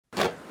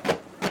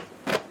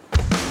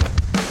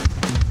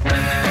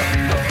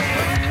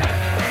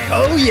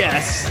Oh,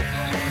 yes.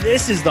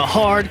 This is the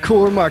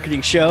Hardcore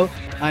Marketing Show.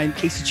 I'm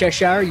Casey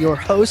Cheshire, your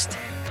host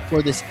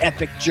for this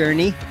epic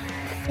journey.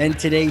 And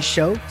today's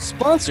show,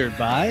 sponsored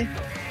by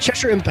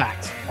Cheshire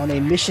Impact, on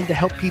a mission to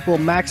help people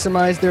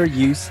maximize their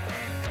use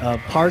of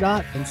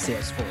Pardot and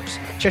Salesforce.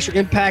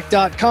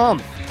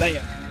 CheshireImpact.com.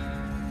 Bam.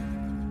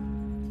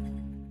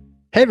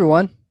 Hey,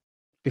 everyone.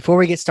 Before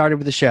we get started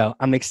with the show,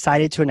 I'm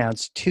excited to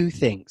announce two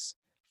things.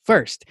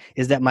 First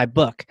is that my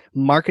book,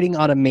 Marketing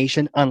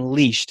Automation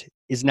Unleashed,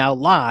 is now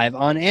live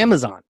on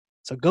Amazon.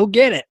 So go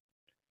get it.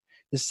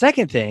 The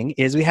second thing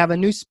is we have a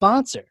new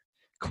sponsor,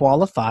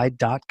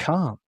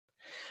 Qualified.com.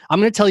 I'm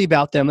going to tell you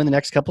about them in the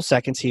next couple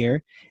seconds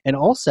here, and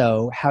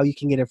also how you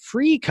can get a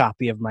free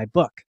copy of my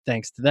book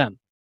thanks to them.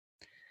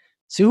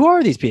 So who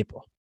are these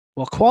people?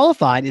 Well,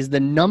 Qualified is the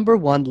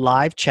 #1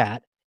 live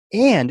chat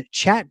and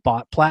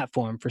chatbot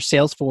platform for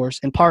Salesforce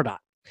and Pardot.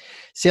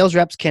 Sales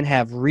reps can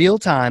have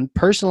real-time,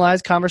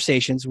 personalized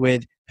conversations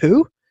with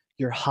who?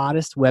 Your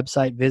hottest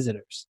website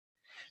visitors.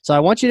 So I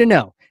want you to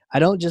know, I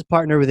don't just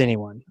partner with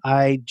anyone.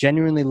 I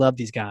genuinely love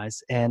these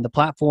guys. And the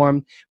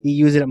platform, we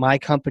use it at my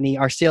company.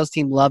 Our sales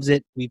team loves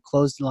it. We've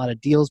closed a lot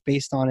of deals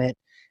based on it.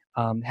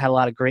 Had a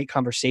lot of great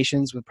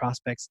conversations with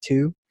prospects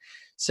too.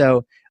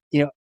 So,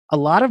 a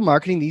lot of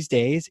marketing these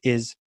days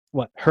is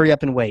what? Hurry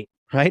up and wait,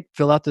 right?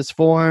 Fill out this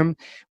form.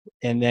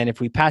 And then if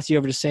we pass you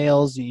over to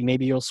sales,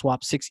 maybe you'll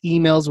swap 6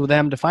 emails with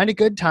them to find a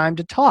good time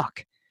to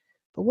talk.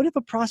 But what if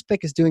a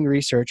prospect is doing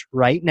research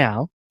right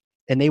now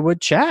and they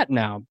would chat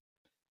now?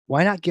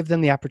 Why not give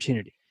them the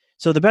opportunity?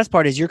 So the best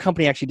part is your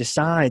company actually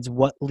decides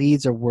what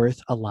leads are worth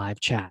a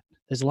live chat.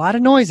 There's a lot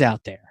of noise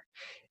out there.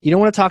 You don't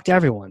want to talk to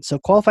everyone. So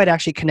Qualified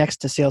actually connects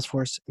to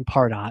Salesforce and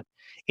Pardot,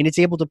 and it's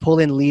able to pull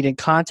in lead and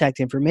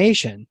contact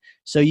information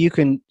so you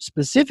can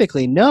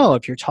specifically know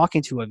if you're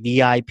talking to a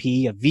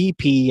VIP, a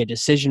VP, a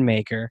decision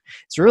maker.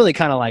 It's really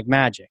kind of like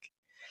magic.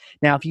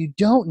 Now, if you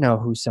don't know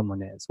who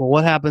someone is, well,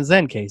 what happens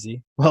then,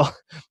 Casey? Well,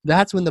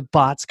 that's when the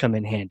bots come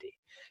in handy.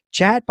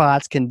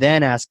 Chatbots can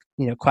then ask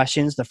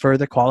questions to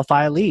further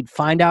qualify a lead.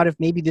 Find out if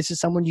maybe this is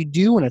someone you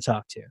do want to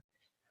talk to.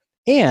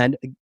 And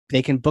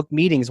they can book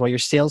meetings while your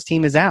sales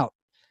team is out.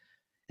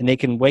 And they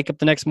can wake up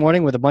the next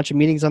morning with a bunch of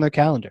meetings on their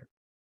calendar.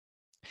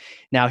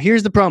 Now,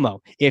 here's the promo.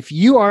 If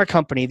you are a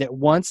company that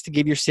wants to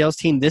give your sales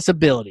team this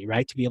ability,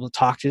 right, to be able to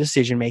talk to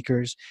decision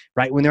makers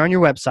right when they're on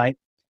your website,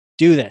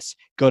 do this.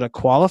 Go to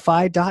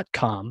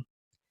qualified.com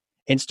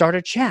and start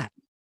a chat,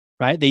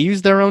 right? They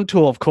use their own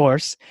tool, of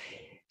course.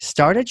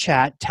 Start a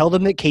chat. Tell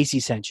them that Casey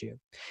sent you.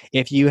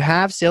 If you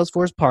have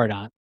Salesforce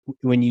Pardot,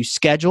 when you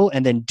schedule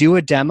and then do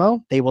a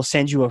demo, they will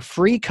send you a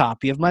free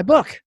copy of my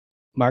book,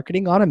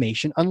 Marketing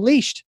Automation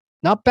Unleashed.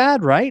 Not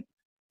bad, right?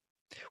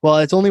 Well,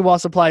 it's only while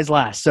supplies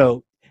last.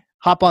 So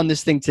hop on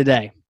this thing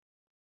today.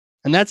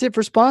 And that's it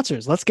for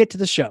sponsors. Let's get to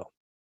the show.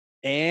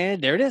 And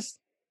there it is.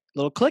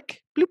 Little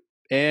click, bloop,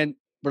 and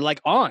we're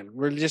like on.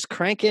 We're just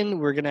cranking.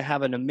 We're going to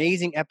have an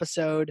amazing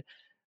episode.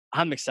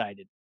 I'm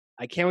excited.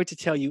 I can't wait to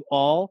tell you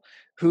all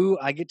who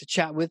I get to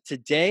chat with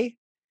today.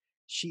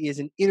 She is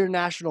an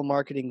international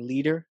marketing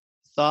leader,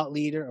 thought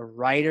leader, a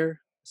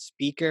writer,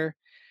 speaker,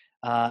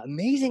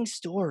 amazing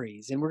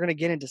stories. And we're going to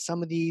get into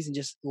some of these and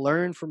just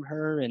learn from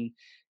her and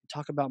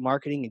talk about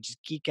marketing and just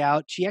geek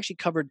out. She actually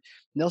covered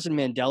Nelson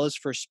Mandela's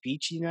first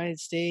speech in the United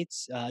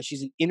States.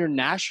 She's an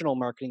international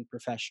marketing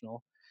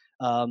professional.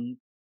 Currently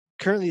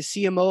the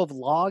CMO of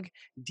Log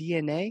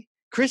DNA.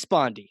 Kris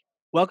Bondi,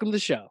 welcome to the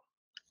show.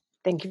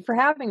 Thank you for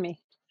having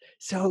me.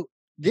 So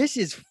this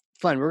is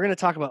fun. We're going to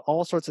talk about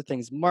all sorts of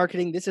things.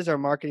 Marketing. This is our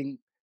marketing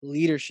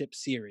leadership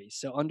series.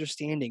 So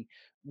understanding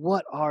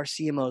what are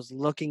CMOs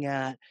looking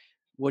at,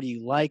 what do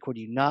you like, what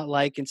do you not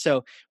like? And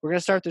so we're going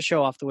to start the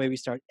show off the way we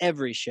start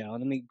every show. And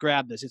let me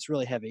grab this. It's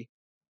really heavy.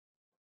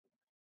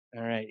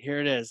 All right,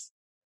 here it is.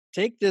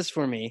 Take this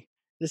for me.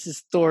 This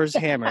is Thor's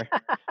hammer.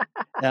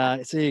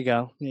 So there you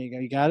go. There you go.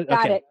 You got it?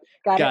 Okay.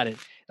 Got it.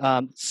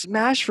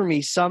 Smash for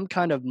me some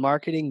kind of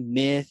marketing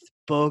myth,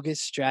 bogus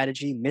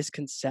strategy,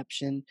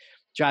 misconception,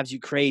 drives you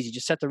crazy.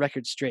 Just set the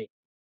record straight.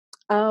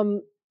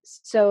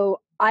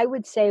 So I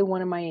would say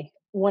one of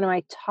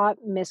my top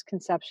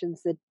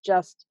misconceptions that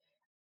just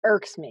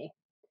irks me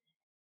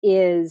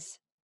is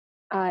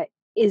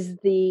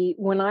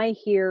when I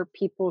hear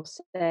people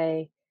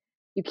say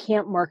you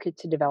can't market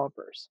to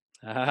developers.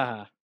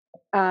 And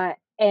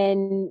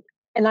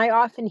I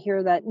often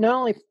hear that. Not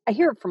only I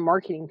hear it from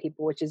marketing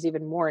people, which is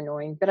even more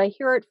annoying, but I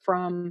hear it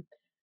from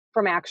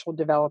actual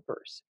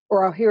developers,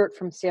 or I'll hear it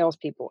from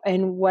salespeople.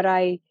 And what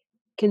I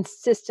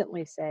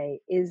consistently say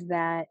is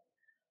that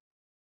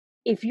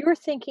if you're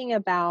thinking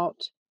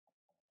about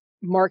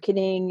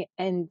marketing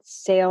and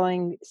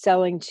selling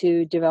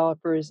to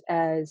developers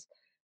as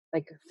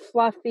like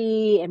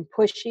fluffy and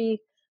pushy,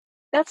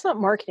 that's not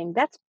marketing.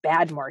 That's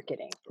bad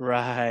marketing.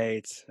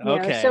 Right.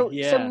 Okay.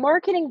 Yeah. So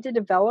marketing to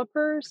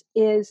developers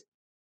is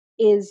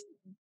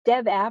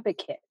dev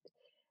advocate.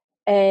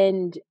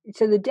 And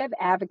so the dev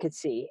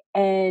advocacy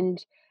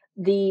and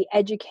the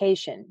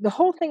education, the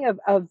whole thing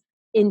of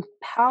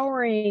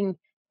empowering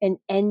an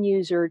end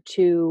user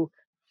to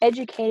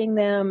educating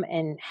them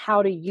and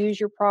how to use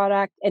your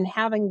product and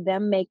having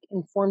them make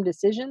informed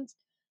decisions,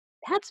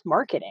 that's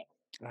marketing.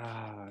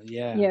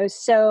 Yeah.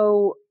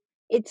 So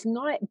it's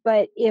not,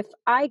 but if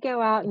I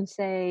go out and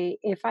say,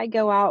 if I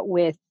go out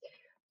with,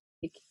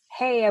 like,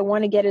 hey, I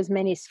want to get as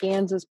many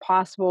scans as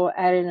possible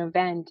at an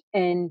event,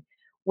 and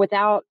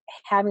without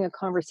having a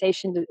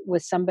conversation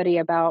with somebody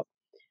about,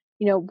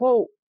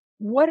 well,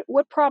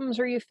 what problems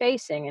are you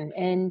facing,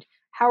 and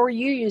how are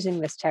you using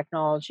this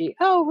technology?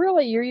 Oh,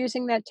 really? You're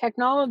using that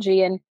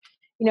technology, and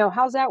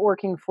how's that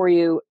working for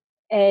you?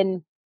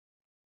 And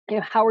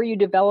how are you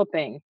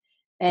developing?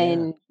 Yeah.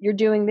 And you're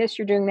doing this,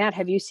 you're doing that.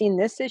 Have you seen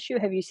this issue?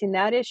 Have you seen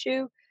that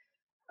issue?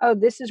 Oh,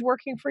 this is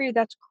working for you.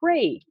 That's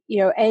great.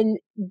 And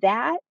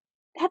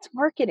that's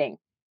marketing.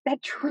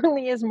 That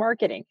truly is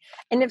marketing.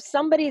 And if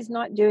somebody's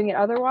not doing it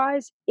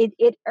otherwise,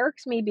 it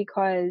irks me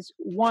because,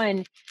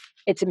 one,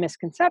 it's a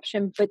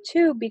misconception, but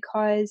two,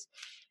 because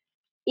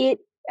it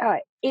uh,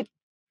 it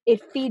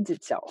it feeds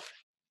itself,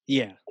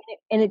 Yeah.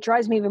 and it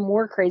drives me even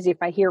more crazy if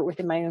I hear it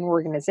within my own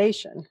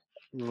organization.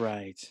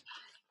 Right.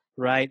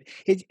 Right.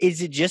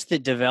 Is it just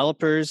that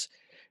developers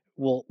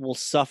will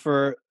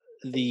suffer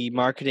the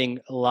marketing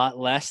a lot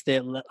less? I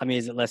mean,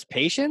 is it less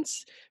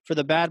patience for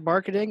the bad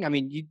marketing? I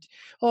mean,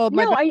 my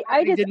No, bad I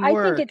marketing just didn't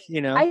work,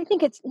 you know? I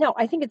think it's no,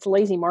 I think it's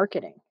lazy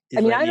marketing. I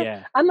Is mean, like,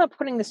 yeah. I'm not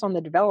putting this on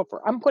the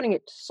developer. I'm putting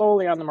it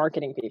solely on the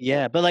marketing people.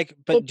 Yeah, but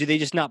do It's they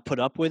just not put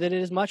up with it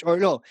as much? Or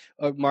no,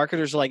 or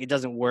marketers are like, it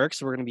doesn't work,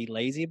 so we're gonna be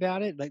lazy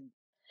about it? Like,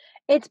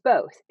 it's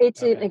both.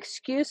 It's an okay.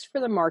 excuse for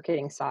the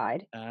marketing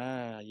side,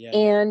 Yeah, yeah.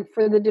 and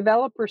for the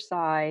developer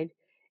side,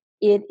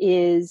 it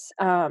is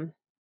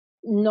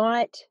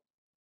not.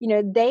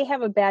 They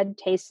have a bad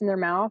taste in their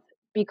mouth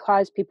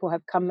because people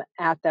have come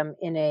at them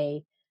in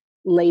a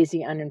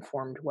lazy,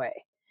 uninformed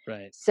way.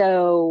 Right.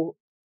 So,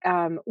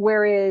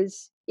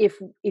 whereas if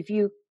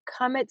you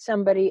come at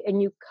somebody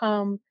and you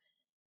come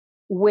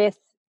with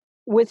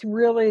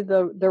really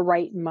the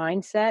right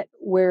mindset,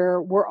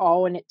 where we're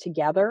all in it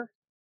together,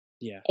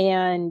 Yeah.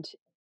 and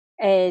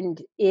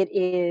it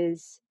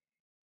is,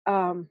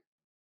 um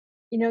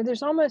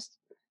there's almost,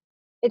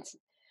 it's,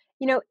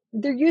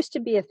 there used to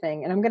be a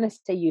thing, and I'm going to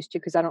say used to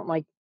because I don't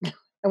like,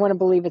 I want to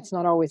believe it's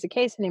not always the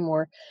case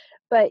anymore,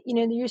 but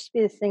there used to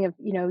be this thing of,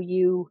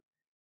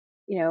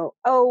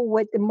 oh,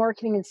 what the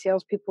marketing and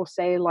sales people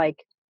say,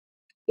 like,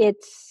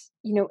 it's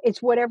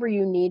whatever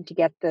you need to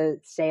get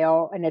the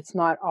sale, and it's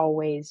not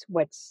always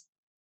what's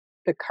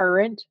the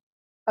current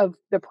of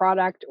the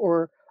product,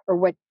 or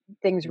what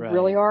things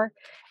really Right. are.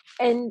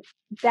 And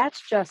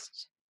that's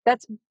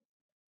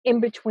in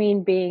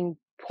between being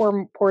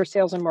poor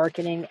sales and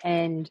marketing,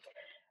 and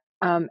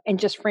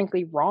just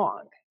frankly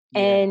wrong.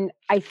 Yeah. And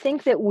I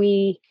think that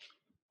we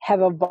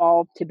have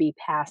evolved to be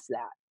past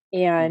that.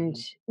 And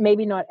Mhm.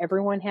 maybe not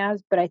everyone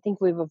has, but I think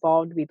we've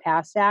evolved to be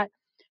past that.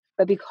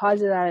 But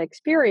because of that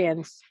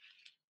experience,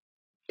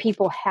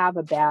 people have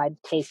a bad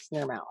taste in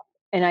their mouth.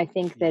 And I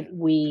think that Yeah.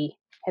 we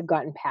have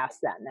gotten past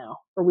that now,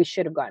 or we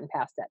should have gotten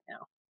past that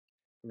now.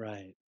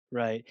 Right.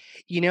 Right.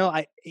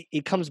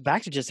 It comes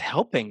back to just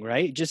helping,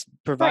 right? Just Right.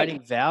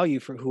 providing value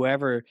for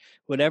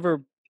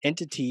whatever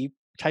entity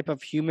type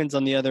of humans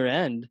on the other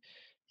end,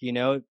 you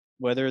know,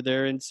 whether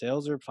they're in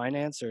sales or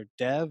finance or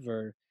dev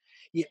or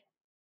y-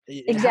 how,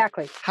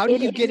 Exactly. how do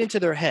It you get is. into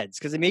their heads?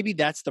 Because maybe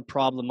that's the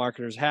problem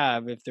marketers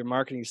have if they're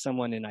marketing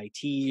someone in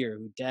IT or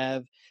who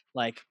dev.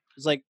 Like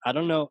it's like I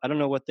don't know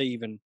what they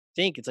even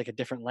think. It's like a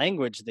different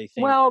language they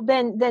think. Well,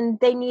 then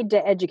they need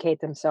to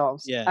educate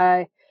themselves.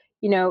 Yeah.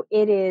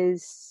 It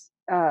is,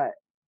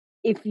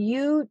 if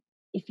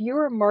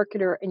you're a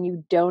marketer and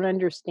you don't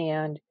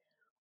understand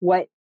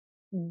what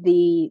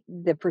the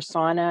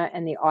persona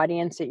and the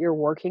audience that you're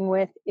working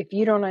with, if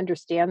you don't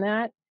understand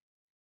that,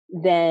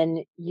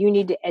 then you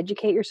need to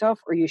educate yourself,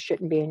 or you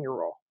shouldn't be in your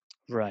role.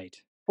 Right.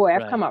 Boy,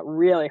 I've come Right. out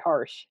really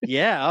harsh.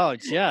 Yeah. Oh,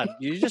 it's yeah.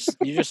 You're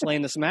just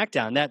laying the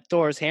smackdown. That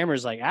Thor's hammer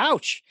is like,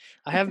 ouch!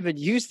 I haven't been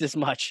used this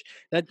much.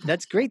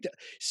 That's great.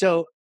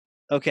 So,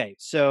 okay.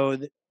 So,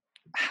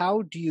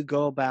 how do you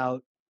go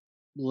about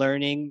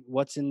learning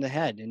what's in the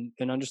head and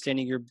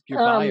understanding your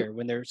Um, buyer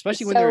when they're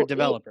especially when they're a so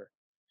developer?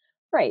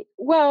 right.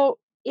 Well,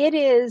 it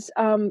is.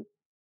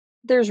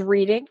 There's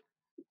reading.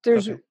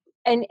 There's Okay.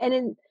 and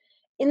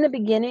in the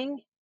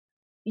beginning,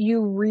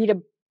 you read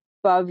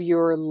above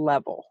your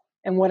level,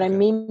 and what I Okay.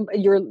 mean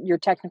your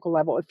technical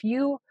level. If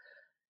you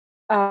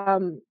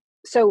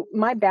so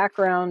my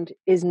background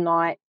is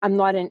not. I'm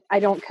not in. I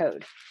don't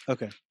code.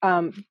 Okay.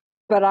 Um,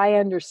 but I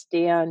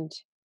understand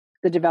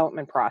the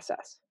development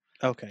process.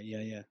 Okay.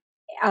 Yeah. Yeah.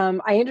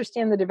 I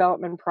understand the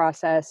development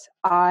process.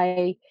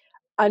 I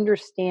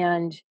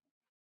understand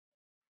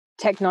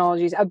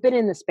technologies. I've been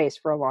in the space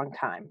for a long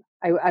time.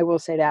 I will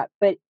say that.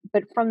 But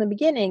from the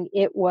beginning,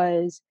 it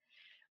was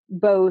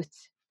both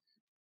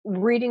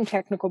reading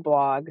technical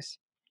blogs,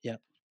 Yeah.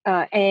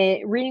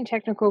 and reading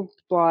technical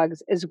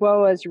blogs as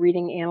well as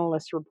reading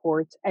analyst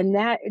reports, and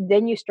that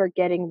then you start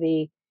getting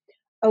the,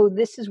 oh,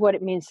 this is what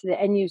it means to the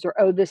end user.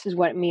 Oh, this is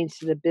what it means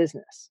to the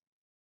business.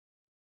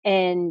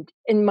 And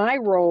in my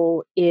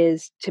role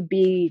is to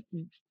be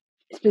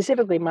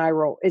specifically my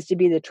role is to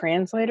be the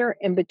translator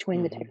in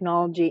between the Hmm.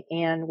 technology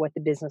and what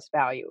the business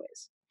value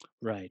is.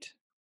 Right.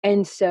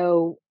 And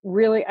so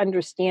really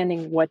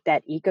understanding what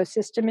that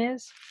ecosystem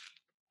is,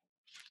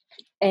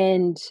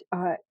 and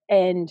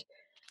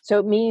so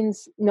it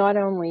means not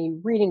only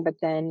reading but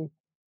then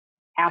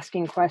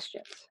asking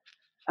questions.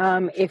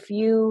 If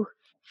you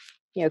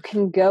know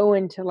can go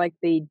into like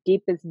the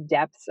deepest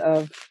depths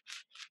of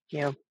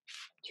you know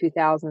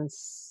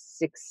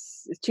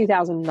 2006,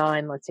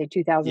 2009, let's say Yeah.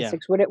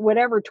 2006,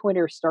 whatever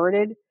Twitter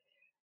started,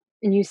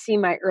 and you see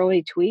my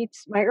early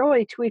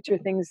tweets are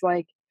things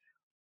like,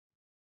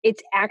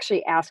 it's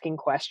actually asking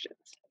questions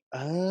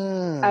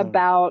Oh,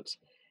 about,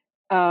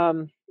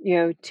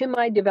 to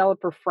my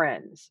developer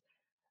friends,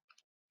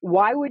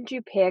 why would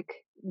you pick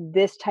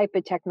this type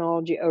of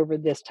technology over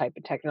this type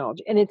of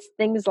technology? And it's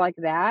things like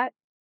that,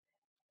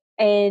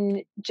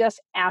 and just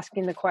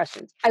asking the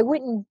questions. I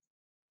wouldn't,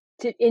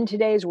 in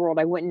today's world,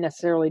 I wouldn't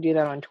necessarily do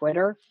that on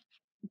Twitter,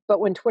 but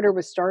when Twitter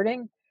was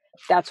starting,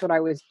 that's what I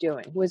was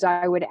doing, was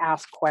I would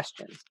ask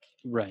questions.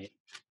 right.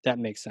 That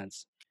makes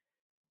sense.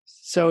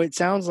 So it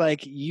sounds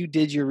like you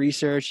did your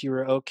research, you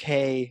were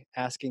okay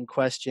asking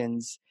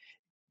questions.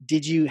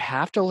 Did you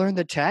have to learn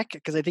the tech?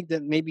 Because I think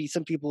that maybe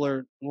some people are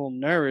a little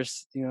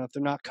nervous, if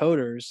they're not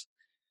coders.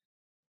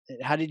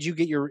 How did you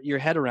get your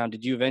head around?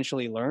 Did you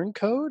eventually learn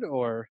code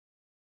or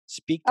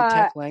speak the Uh,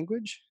 tech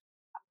language?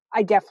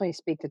 I definitely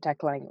speak the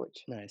tech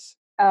language. Nice.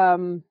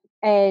 Um,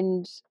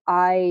 and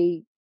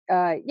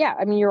yeah,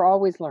 I mean, you're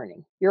always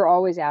learning. You're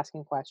always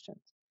asking questions.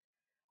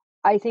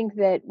 I think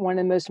that one of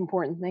the most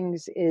important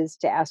things is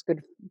to ask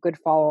good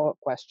follow-up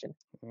question.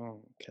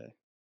 Oh, okay.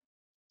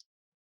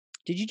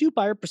 Did you do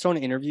buyer persona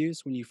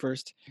interviews when you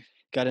first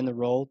got in the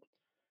role?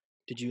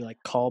 Did you like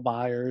call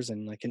buyers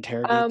and like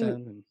interrogate Um, them?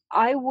 And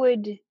I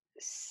would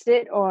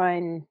sit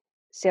on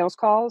sales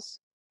calls.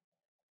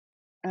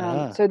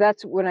 ah, So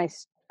that's when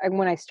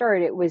I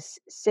started, it was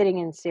sitting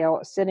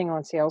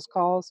on sales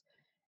calls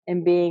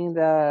and being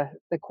the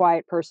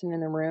quiet person in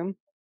the room.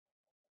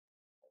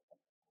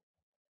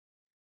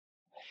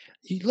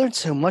 you learned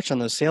so much on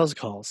those sales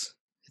calls.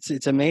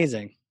 It's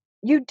amazing.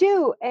 You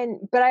do,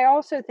 but I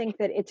also think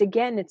that it's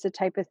a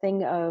type of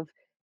thing of,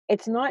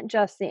 it's not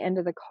just the end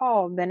of the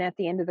call. Then at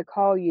the end of the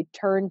call, you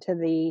turn to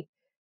you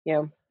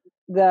know,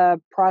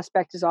 the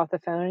prospect is off the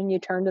phone, and you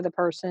turn to the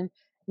person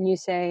and you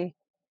say,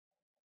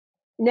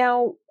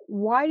 "Now,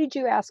 why did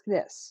you ask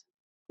this?"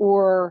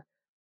 Or,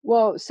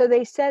 "Well, so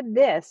they said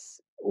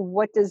this.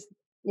 What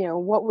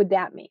would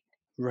that mean?"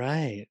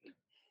 Right.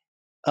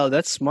 Oh,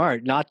 that's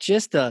smart. Not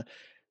just the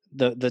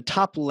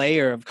top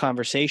layer of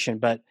conversation,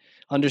 but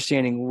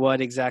understanding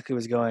what exactly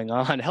was going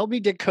on. Help me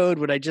decode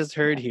what I just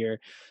heard Yeah.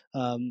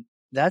 here.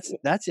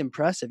 That's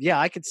impressive. Yeah,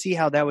 I could see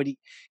how that would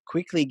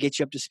quickly get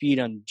you up to speed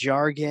on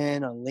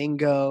jargon, on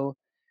lingo.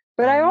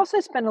 But I Um, also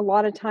spend a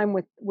lot of time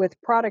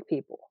with product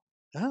people.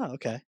 oh,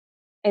 okay.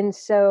 And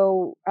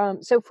so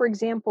for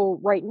example,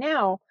 right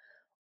now,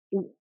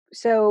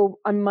 so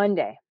on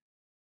Monday,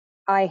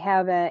 I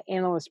have an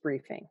analyst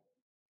briefing,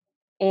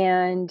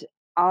 and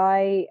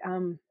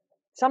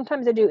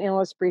sometimes I do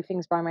analyst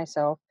briefings by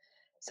myself.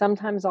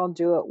 Sometimes I'll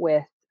do it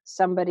with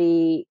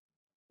somebody,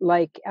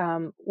 like,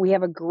 we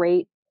have a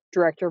great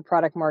director of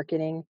product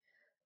marketing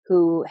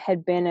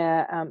who'd been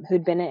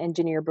an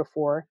engineer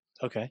before,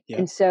 Okay. Yeah.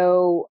 and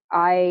so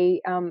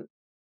I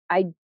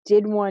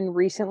did one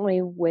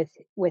recently with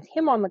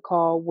him on the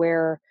call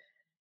where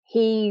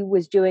he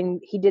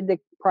did the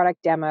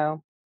product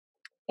demo,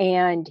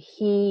 and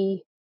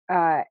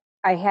uh,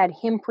 I had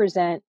him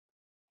present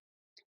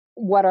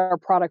what our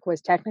product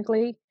was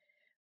technically,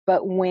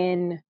 but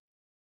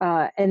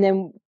and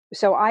then,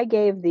 so I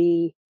gave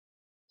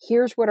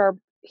here's what our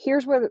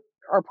here's what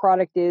our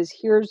product is,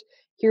 here's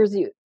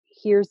the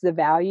here's the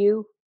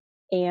value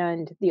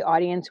and the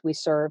audience we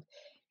serve.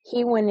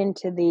 He went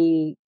into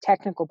the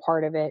technical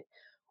part of it.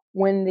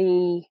 When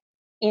the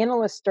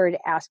analyst started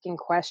asking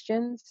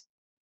questions,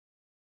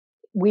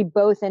 we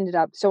both ended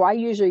up, so I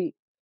usually,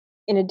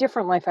 in a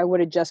different life, I would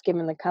have just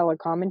given the color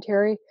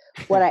commentary.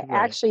 What I Right.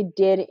 actually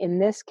did in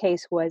this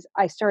case was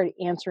I started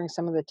answering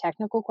some of the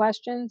technical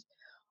questions,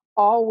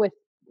 all with,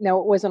 no,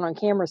 it wasn't on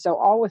camera, so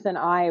all with an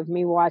eye of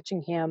me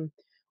watching him,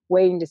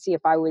 waiting to see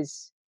if I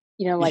was,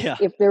 like, Yeah.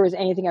 if there was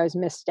anything I was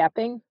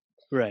misstepping.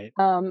 Right.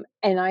 And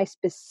I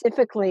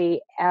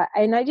specifically,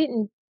 and I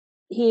didn't,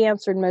 he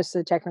answered most of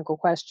the technical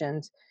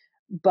questions,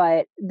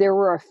 but there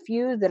were a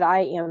few that I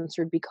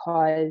answered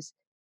because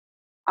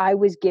I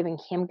was giving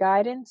him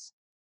guidance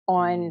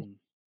on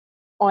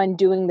Mm.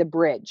 doing the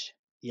bridge.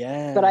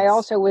 But I Yes.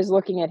 also was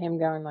looking at him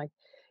going like,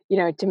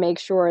 to make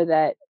sure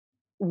that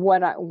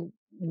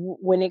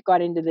when it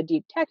got into the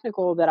deep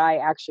technical, that I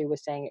actually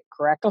was saying it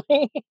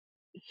correctly.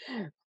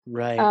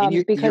 Right. And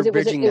you're Because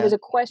bridging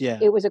that. Yeah.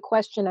 it was a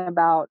question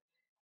about,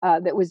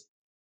 that was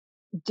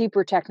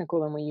deeper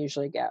technical than we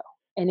usually go.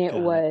 And it Got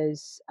it.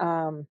 was,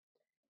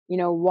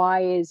 why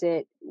is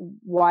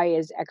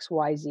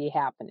XYZ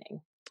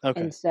happening?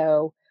 Okay. And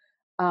so,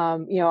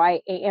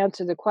 I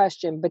answered the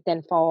question, but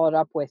then followed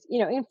up with,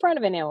 in front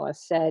of an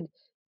analyst, said,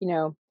 you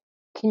know,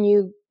 can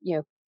you,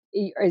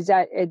 is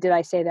that, did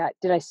I say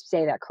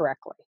that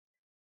correctly?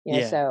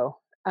 Yeah. So,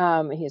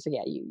 he was like,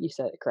 yeah, you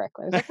said it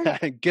correctly. I was like,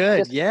 okay, Good.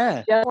 just,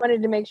 Yeah. just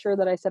wanted to make sure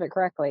that I said it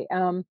correctly.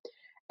 And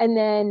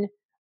then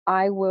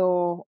I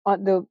will,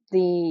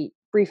 the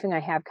briefing I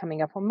have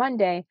coming up on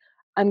Monday,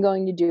 I'm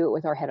going to do it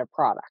with our head of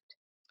product.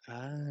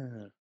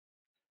 Ah.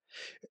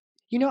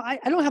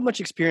 I don't have much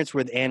experience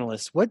with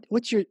analysts.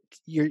 What's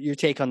your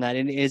take on that?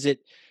 And is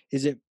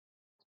it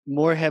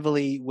more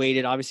heavily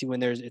weighted, obviously,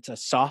 when it's a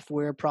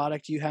software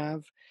product you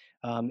have?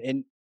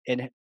 And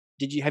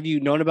have you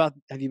known about,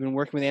 have you been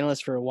working with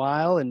analysts for a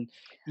while? And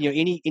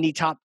any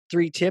top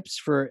three tips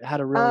for how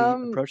to really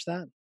Um, approach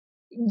that?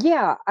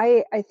 yeah,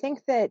 I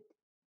think the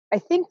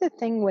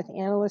thing with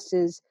analysts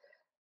is,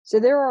 so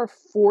there are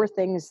four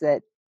things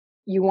that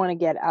you want to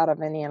get out of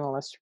an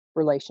analyst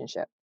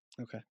relationship.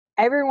 Okay.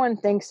 Everyone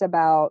thinks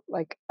about,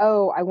 like,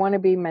 oh, I want to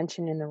be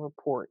mentioned in the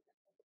report,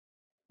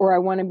 or I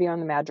want to be on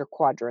the Magic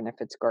Quadrant if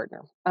it's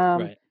Gartner.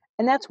 Right.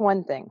 And that's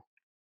one thing.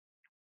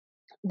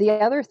 The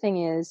other thing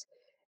is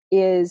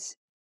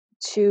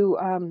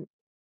to,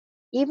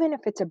 even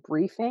if it's a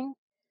briefing,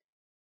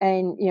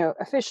 and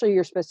officially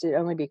you're supposed to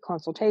only be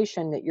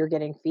consultation, that you're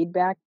getting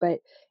feedback, but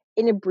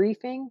in a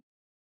briefing,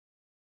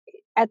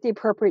 at the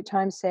appropriate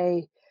time,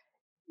 say,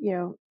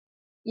 you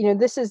know,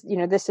 this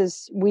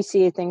is, we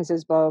see things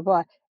as blah blah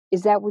blah.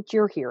 Is that what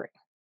you're hearing?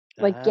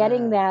 Like,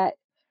 getting Ah,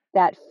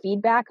 that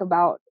feedback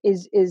about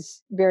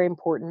is very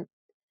important.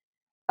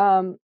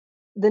 Um,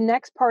 the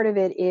next part of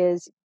it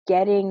is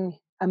getting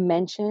a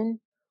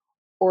mention,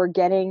 or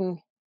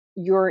getting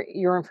your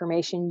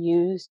information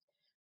used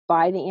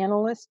by the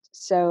analyst.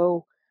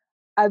 So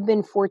I've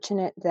been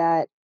fortunate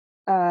that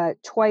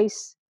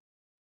twice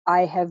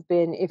I have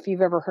been, if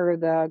you've ever heard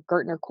of the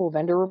Gartner Cool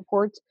Vendor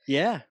Reports,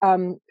 yeah.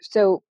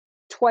 so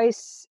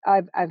twice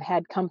I've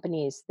had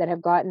companies that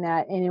have gotten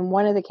that, and in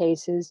one of the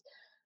cases,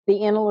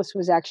 the analyst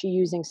was actually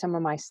using some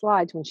of my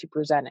slides when she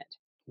presented.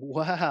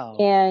 Wow.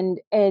 And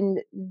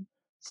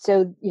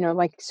so,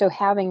 like, so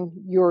having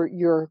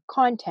your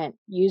content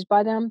used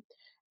by them.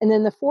 And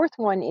then the fourth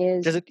one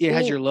is It has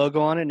being, your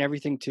logo on it and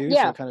everything too, so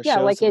yeah, it kind of yeah,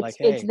 shows like, that, like,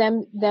 it's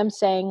hey, them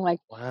saying, like,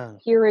 wow,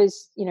 here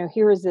is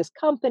this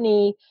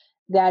company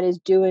that is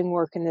doing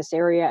work in this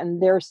area,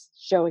 and they're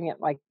showing it,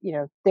 like,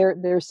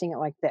 they're seeing it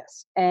like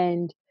this.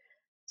 And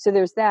so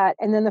there's that.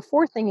 And then the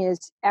fourth thing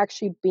is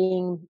actually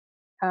being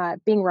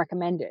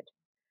recommended.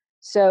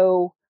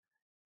 So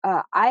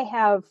I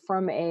have,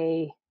 from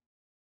a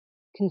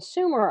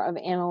consumer of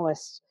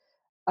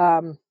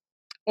um,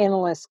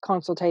 analyst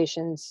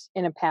consultations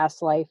in a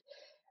past life,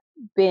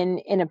 been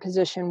in a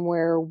position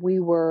where we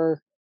were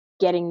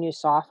getting new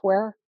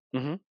software,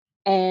 hmm,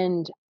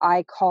 and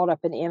I called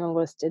up an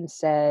analyst and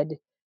said,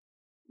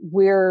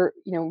 we're,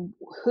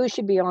 who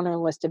should be on our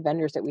list of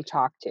vendors that we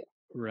talk to?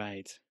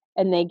 right,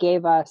 And they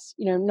gave us,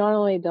 not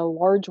only the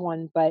large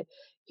one, but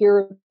here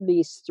are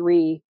these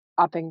three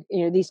upping,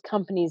 these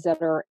companies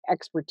that are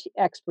experts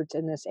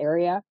in this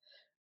area.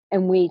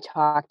 And we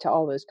talk to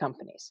all those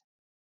companies.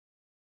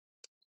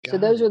 So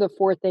got those are it. the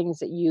four things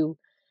that you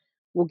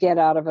will get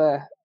out of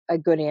a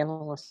good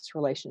analyst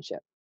relationship.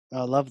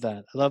 I love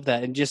that. I love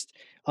that. And just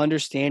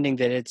understanding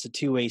that it's a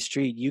two-way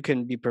street. You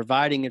can be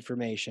providing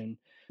information,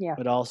 Yeah.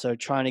 but also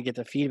trying to get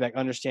the feedback,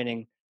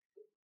 understanding,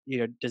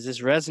 does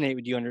this resonate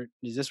with you?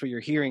 Is this what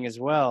you're hearing as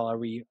well? Are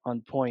we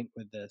on point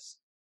with this?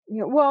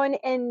 Well,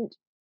 and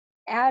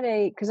at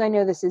because I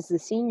know this is the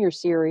senior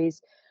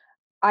series,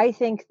 I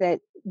think that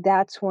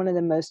that's one of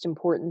the most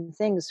important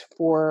things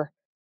for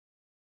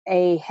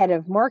a head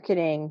of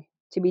marketing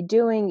to be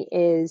doing,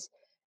 is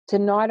to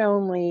not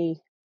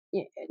only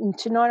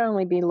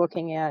be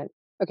looking at,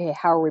 okay,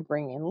 how are we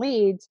bringing in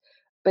leads,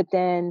 but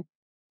then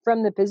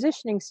from the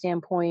positioning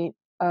standpoint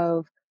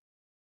of,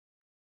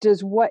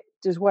 does what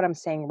I'm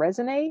saying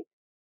resonate?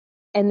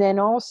 And then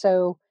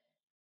also,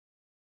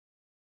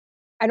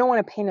 I don't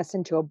want to paint us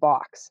into a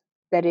box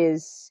that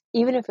is,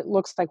 even if it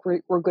looks like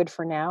we're good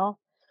for now,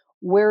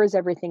 where is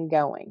everything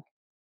going?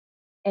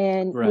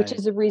 And which Right.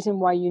 is the reason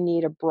why you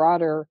need a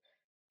broader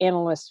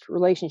analyst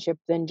relationship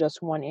than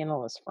just one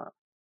analyst firm.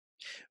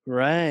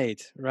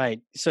 Right.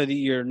 Right. So that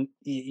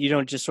you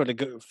don't just sort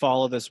of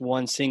follow this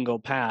one single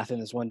path in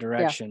this one Yeah,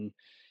 direction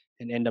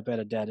and end up at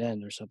a dead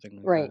end or something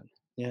like right. that.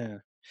 Yeah.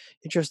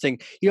 Interesting.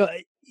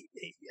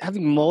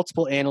 Having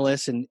multiple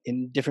analysts and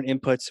different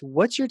inputs,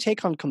 what's your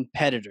take on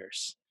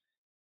competitors?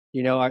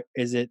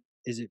 Is it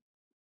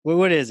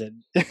what is it?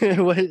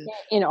 what,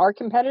 In our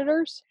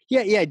competitors,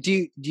 yeah, yeah.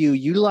 Do you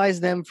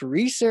utilize them for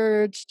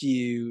research? Do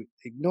you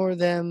ignore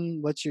them?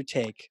 What's your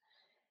take?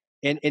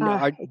 And it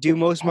do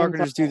most depends on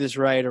marketers do this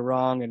right or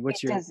wrong? And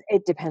what's your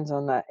it depends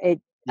on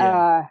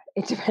yeah?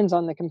 it depends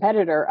on the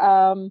competitor.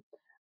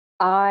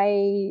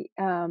 I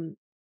um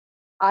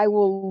I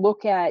will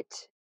look at,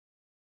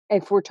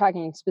 if we're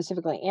talking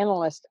specifically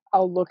analyst,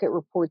 I'll look at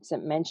reports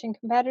that mention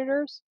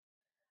competitors.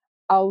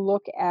 I'll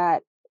look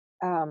at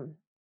um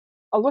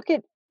I'll look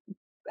at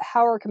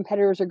how our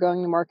competitors are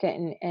going to market,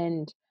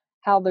 and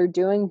how they're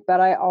doing, but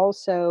I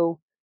also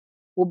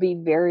will be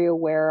very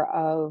aware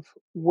of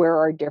where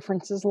our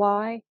differences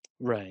lie.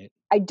 Right.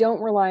 I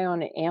don't rely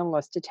on an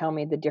analyst to tell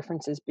me the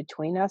differences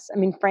between us. I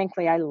mean,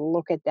 frankly, I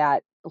look at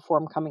that before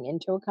I'm coming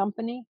into a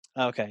company.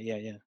 Okay. Yeah.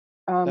 Yeah.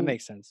 That Um,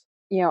 makes sense.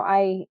 you know,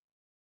 I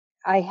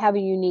have a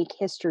unique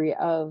history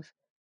of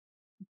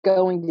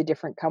going to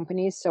different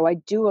companies, so I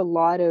do a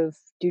lot of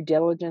due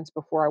diligence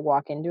before I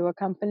walk into a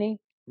company.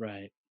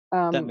 Right. That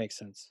Um, makes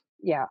sense.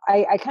 yeah,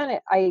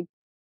 I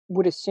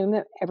would assume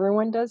that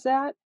everyone does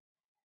that,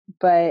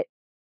 but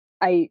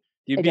I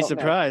You'd I be don't know.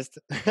 surprised.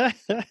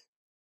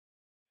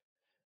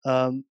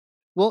 um,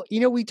 well,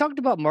 we talked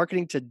about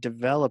marketing to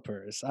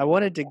developers. I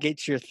wanted to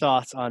get your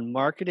thoughts on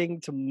marketing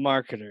to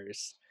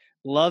marketers.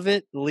 Love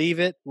it, leave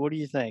it. What do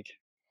you think?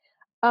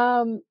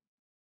 Um,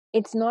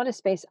 it's not a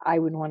space I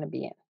would wanna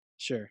be in.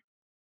 Sure.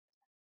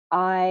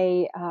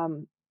 I,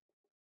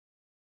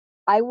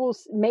 I will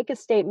make a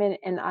statement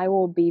and I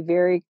will be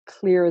very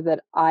clear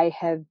that I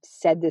have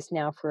said this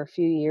now for a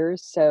few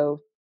years.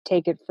 So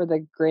take it for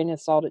the grain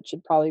of salt it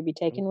should probably be Oh,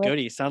 taken with.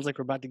 goody. Sounds like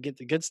we're about to get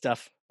the good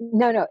stuff.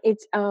 No, no,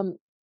 it's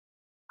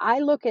I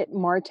look at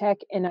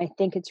Martech and I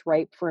think it's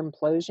ripe for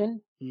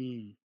implosion.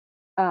 Mm,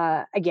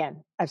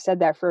 Again, I've said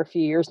that for a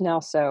few years now,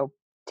 so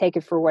take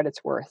it for what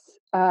it's worth.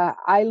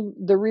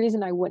 The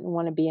reason I wouldn't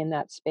want to be in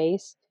that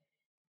space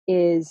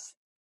is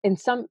in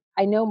some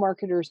I know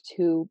marketers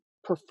who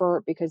prefer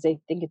it because they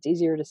think it's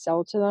easier to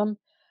sell to them.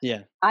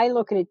 yeah. I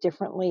look at it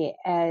differently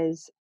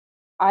as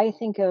I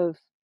think of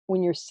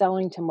when you're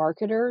selling to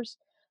marketers,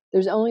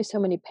 there's only so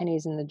many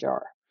pennies in the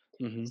jar.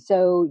 Hmm.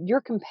 So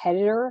your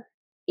competitor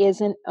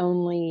isn't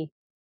only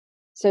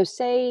so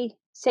say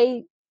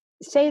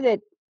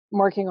that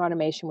marketing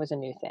automation was a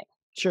new thing.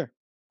 Sure.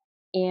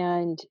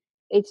 And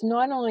it's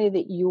not only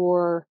that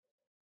your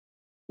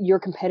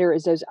competitor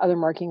is those other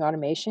marketing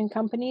automation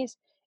companies,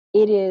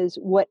 it is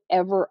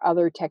whatever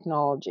other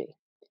technology.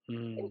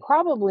 And Mm,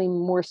 probably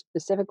more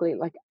specifically,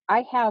 like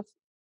I have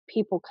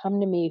people come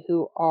to me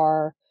who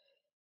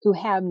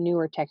have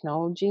newer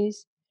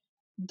technologies.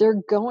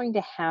 They're going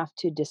to have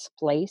to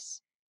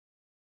displace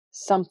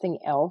something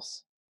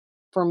else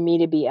for me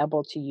to be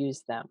able to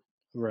use them.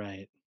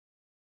 right.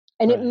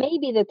 And it Right. may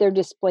be that they're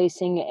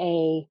displacing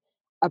a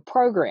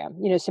program,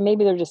 so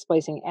maybe they're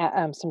displacing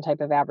some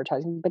type of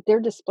advertising, but they're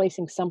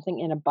displacing something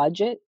in a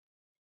budget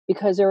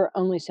because there are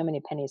only so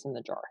many pennies in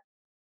the jar.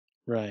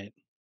 Right.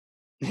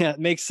 Yeah, it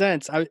makes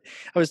sense. I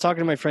was talking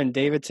to my friend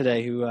David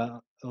today, who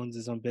owns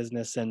his own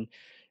business, and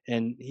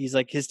he's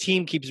like his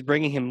team keeps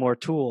bringing him more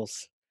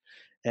tools,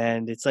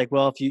 and it's like,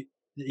 well, if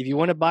you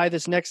want to buy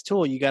this next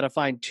tool, you got to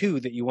find two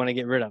that you want to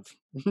get rid of.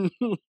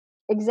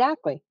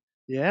 Exactly.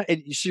 Yeah,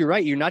 so you're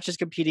right. You're not just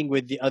competing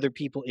with the other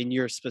people in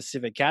your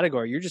specific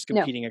category. You're just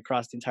No, competing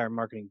across the entire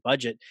marketing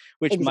budget,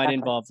 which might exactly.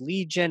 involve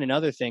lead gen and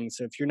other things.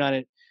 So if you're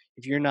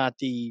not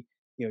the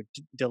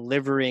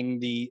delivering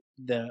the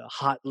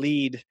hot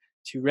lead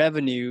to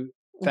revenue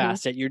Hmm.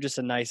 facet, you're just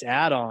a nice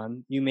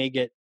add-on. You may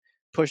get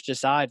pushed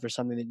aside for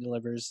something that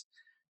delivers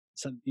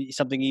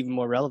something even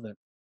more relevant.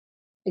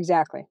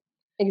 Exactly.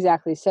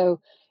 Exactly.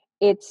 So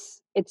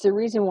it's a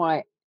reason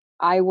why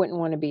I wouldn't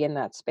want to be in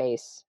that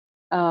space.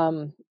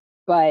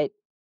 But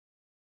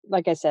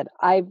like I said,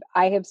 I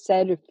have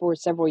said for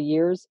several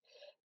years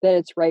that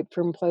it's ripe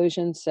for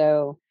implosion.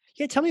 So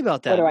Yeah, tell me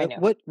about what that. do I What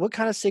know? what, what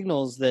kind of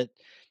signals that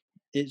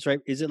it's right?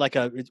 Is it like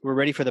we're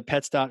ready for the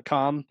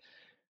pets.com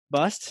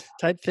bust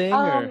type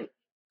thing, or? Um,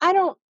 I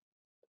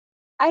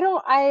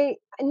don't I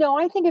no,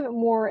 I think of it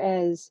more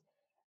as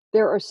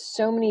there are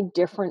so many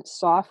different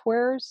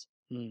softwares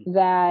Hmm.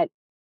 that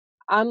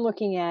I'm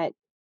looking at,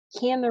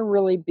 can there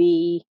really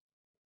be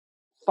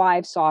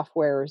 5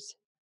 softwares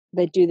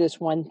that do this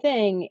one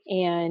thing?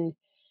 And,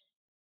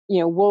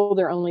 will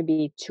there only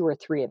be 2 or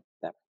 3 of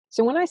them?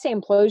 So when I say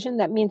implosion,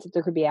 that means that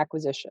there could be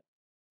acquisition.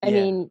 I Yeah.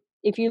 mean,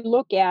 if you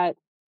look at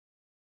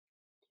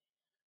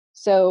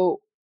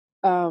so,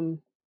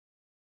 um,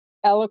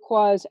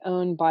 Eloqua is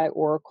owned by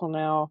Oracle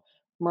now,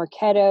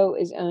 Marketo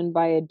is owned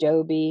by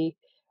Adobe,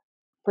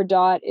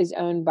 Pardot is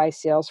owned by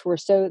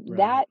Salesforce. So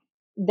Right.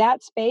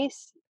 that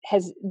space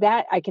has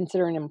that I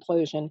consider an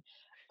implosion,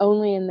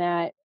 only in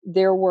that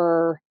there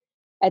were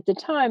at the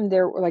time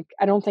there were like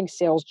I don't think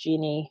Sales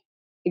Genie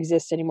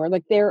exists anymore.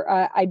 Like there,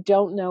 I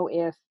don't know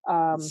if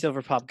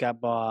Silver Pop got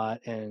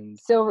bought, and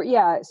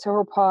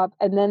Silver Pop,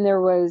 and then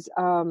there was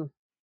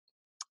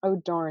oh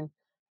darn,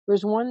 there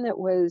was one that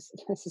was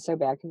this is so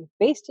bad 'cause it's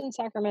based in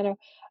Sacramento.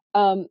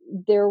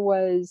 There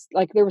was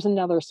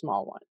another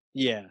small one.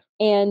 yeah,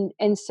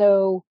 And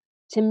so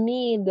to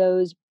me,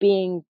 those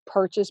being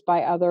purchased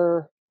by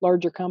other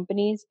larger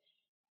companies,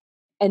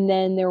 and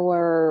then there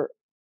were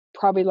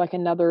probably like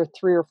another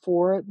 3 or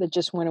 4 that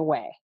just went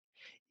away.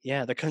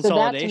 yeah, the So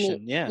that to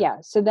me consolidation. Yeah. yeah,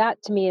 so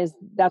that to me is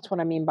that's what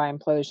I mean by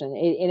implosion.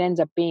 It ends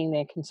up being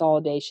the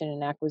consolidation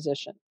and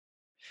acquisition.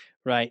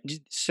 Right.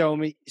 Just so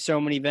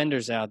many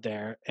vendors out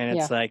there, and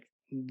it's Yeah, like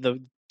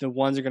the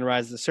ones are going to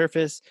rise to the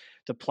surface.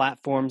 The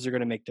platforms are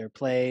going to make their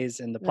plays,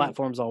 and the right.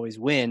 platforms always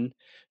win.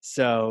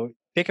 So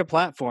pick a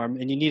platform,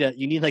 and you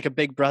need like a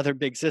big brother,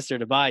 big sister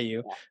to buy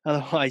you.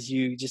 Otherwise,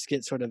 you just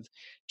get sort of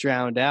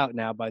drowned out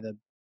now by the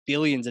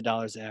billions of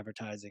dollars of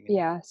advertising. And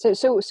Yeah.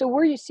 So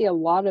where you see a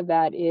lot of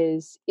that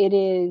is it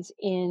is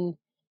in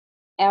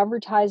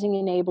advertising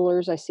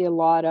enablers. I see a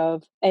lot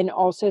of, and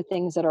also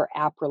things that are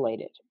app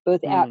related.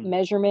 Both app mm,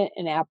 measurement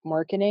and app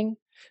marketing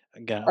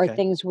are okay.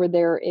 things where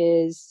there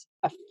is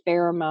a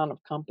fair amount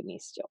of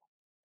companies still.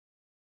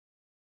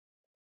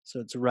 So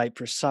it's ripe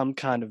for some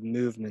kind of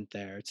movement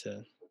there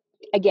to.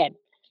 Again,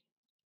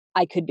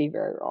 I could be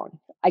very wrong.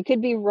 I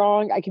could be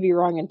wrong. I could be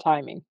wrong in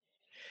timing.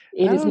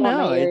 It I is don't not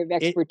my know. area of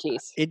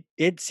expertise.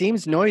 It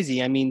seems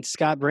noisy. I mean,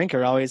 Scott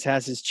Brinker always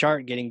has his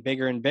chart getting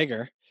bigger and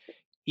bigger,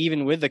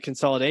 even with the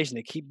consolidation.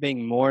 They keep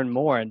being more and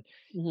more. And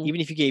Mhm. even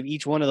if you gave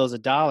each one of those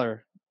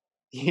 $1,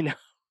 you know,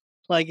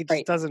 like it just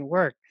Right. doesn't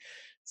work.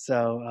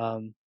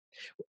 So,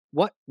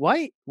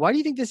 why do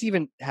you think this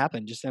even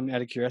happened? Just I'm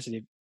out of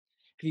curiosity.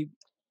 Have you,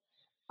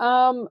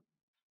 Um,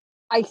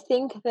 I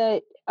think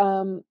that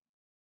I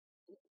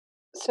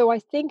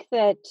think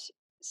that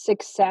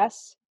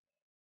success,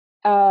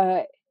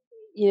 uh,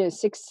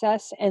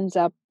 success ends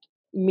up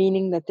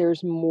meaning that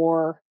there's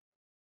more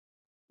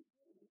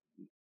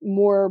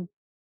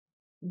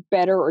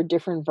better or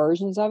different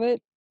versions of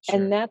it,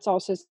 and sure. that's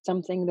also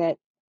something that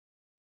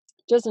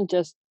doesn't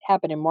just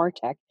happen in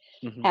MarTech.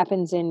 Hmm.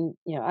 Happens in,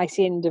 I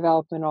see it in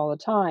development all the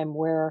time,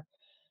 where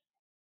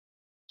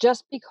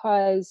just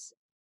because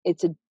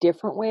it's a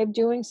different way of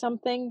doing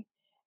something,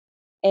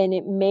 and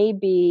it may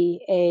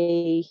be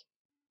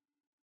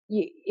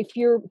if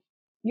you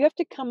have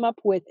to come up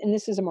with, and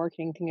this is a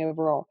marketing thing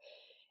overall.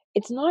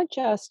 It's not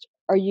just,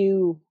 are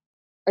you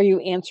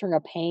answering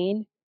a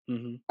pain?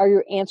 Hmm. Are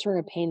you answering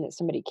a pain that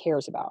somebody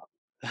cares about?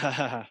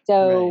 Right.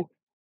 So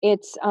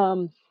it's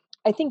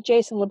I think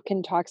Jason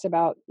Lipkin talks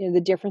about,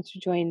 the difference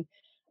between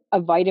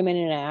a vitamin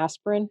and an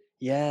aspirin,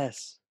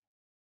 Yes.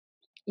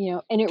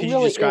 and it Could you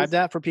really describe is.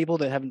 that for people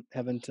that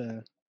haven't?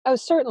 Oh,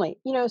 certainly.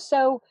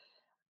 So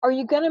are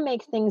you going to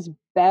make things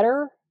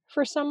better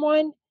for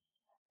someone,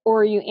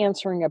 or are you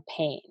answering a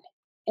pain?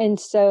 And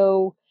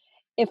so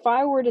if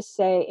I were to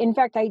say, in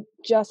fact, I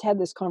just had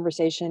this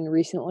conversation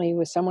recently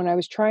with someone. I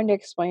was trying to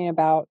explain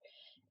about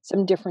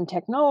some different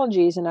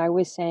technologies, and I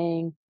was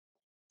saying,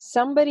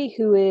 somebody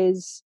who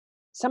is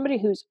somebody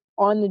who's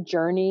on the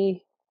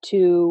journey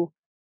to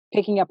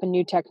picking up a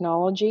new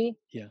technology,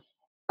 Yeah.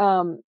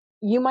 um,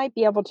 you might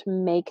be able to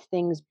make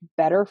things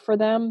better for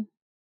them,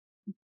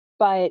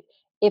 but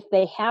if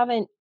they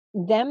haven't,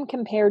 them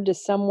compared to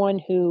someone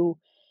who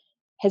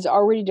has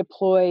already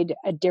deployed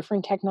a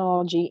different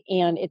technology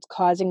and it's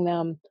causing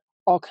them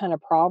all kind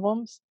of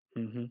problems,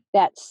 Hmm.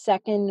 that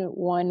second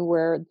one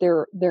where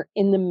they're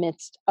in the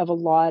midst of a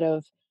lot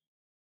of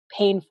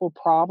painful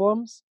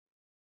problems,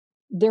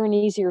 they're an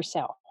easier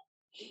sell.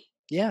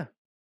 Yeah.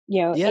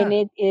 And Yeah.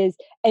 it is,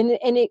 and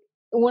it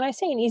when I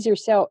say an easier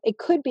sell, it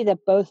could be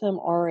that both of them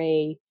are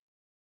a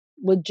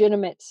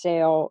legitimate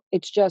sale.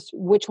 It's just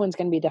which one's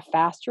going to be the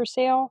faster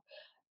sale.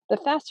 The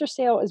faster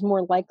sale is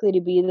more likely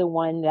to be the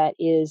one that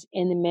is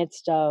in the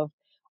midst of,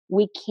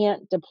 we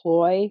can't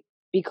deploy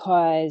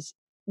because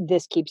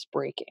this keeps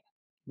breaking,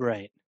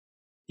 Right.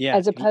 Yeah.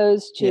 as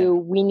opposed Yeah. to,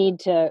 we need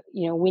to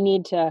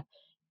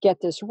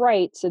get this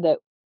right so that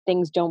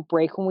things don't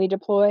break when we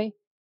deploy.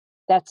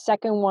 That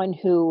second one,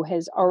 who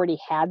has already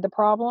had the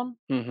problem,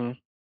 Hmm.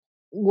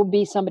 will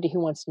be somebody who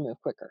wants to move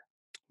quicker.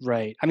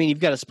 Right. I mean, you've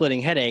got a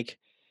splitting headache.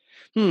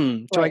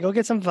 Do I Right, go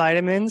get some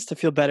vitamins to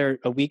feel better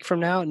a week from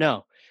now?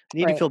 No, I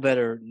need to right, feel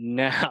better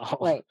now.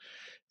 right.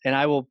 And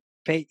I will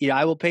pay,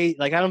 I will pay.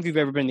 Like, I don't know if you've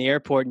ever been to the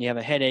airport and you have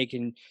a headache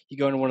and you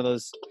go into one of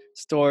those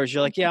stores.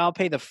 You're like, yeah, I'll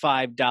pay the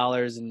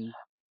 $5 and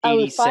Oh,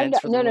 80 cents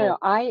for the no, no, no.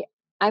 little.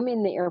 I'm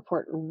in the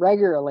airport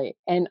regularly,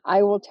 and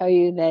I will tell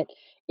you that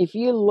if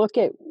you look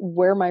at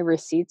where my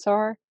receipts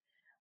are,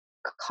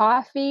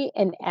 coffee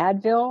and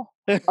Advil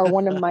are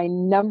one of my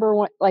number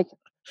one, like,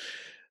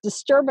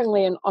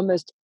 disturbingly, in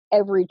almost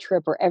every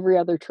trip or every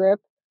other trip,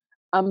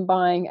 I'm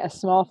buying a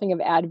small thing of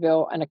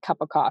Advil and a cup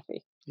of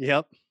coffee.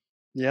 Yep.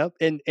 Yep.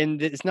 And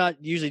it's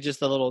not usually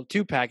just a little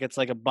 2 pack. It's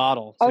like a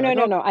bottle. So Oh, you're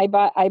no, like, no,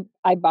 oh, no.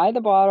 I buy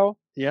the bottle,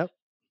 yep.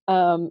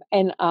 and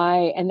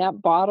that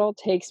bottle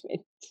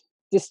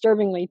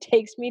disturbingly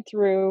takes me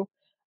through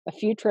a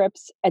few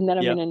trips, and then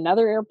I'm in Yep.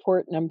 another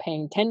airport and I'm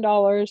paying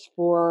 $10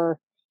 for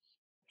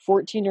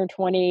 14 or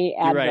 20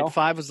 You're right. Advil.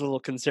 5 was a little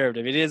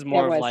conservative. It is It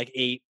more of was. like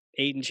 8,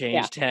 8 and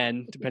Yeah. change,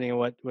 10, depending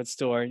on what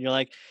store. And you're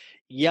like,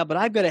 yeah, but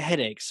I've got a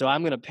headache, so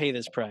I'm going to pay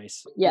this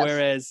price. Yes.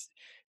 Whereas,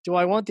 do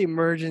I want the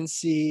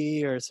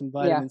emergency or some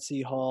Yeah. vitamin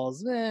C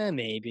halls?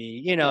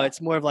 Maybe. Yeah.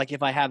 It's more of like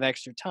if I have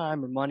extra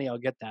time or money, I'll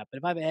get that. But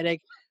if I have a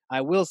headache,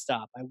 I will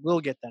stop. I will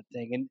get that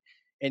thing.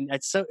 And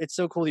it's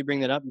so cool you bring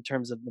that up in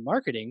terms of the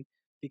marketing,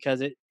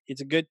 because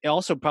it's a good,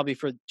 also probably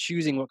for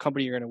choosing what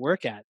company you're going to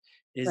work at,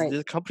 is Right.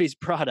 the company's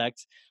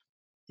product,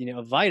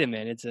 a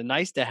vitamin. It's a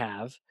nice to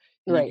have,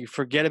 and you Right. can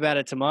forget about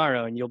it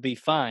tomorrow and you'll be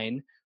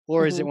fine.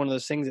 Or is it Hmm. one of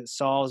those things that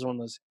solves one of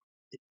those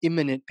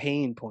imminent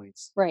pain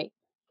points? Right.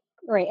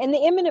 Right. And the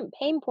imminent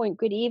pain point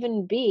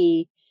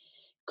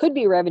could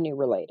be revenue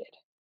related.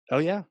 Oh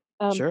yeah,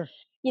 Um, sure.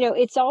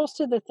 it's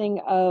also the thing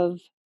of,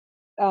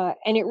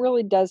 and it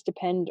really does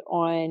depend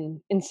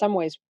on, in some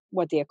ways,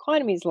 what the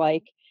economy is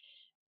like,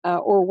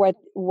 or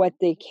what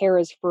the care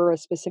is for a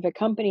specific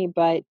company.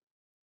 But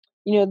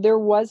there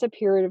was a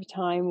period of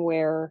time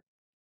where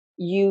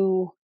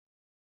you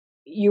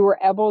you were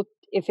able,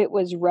 if it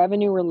was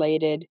revenue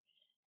related,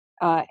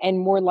 and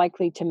more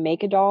likely to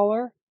make a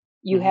dollar,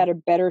 you Hmm. had a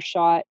better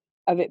shot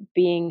of it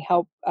being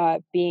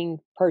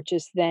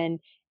purchased than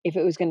if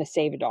it was going to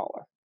save a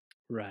dollar.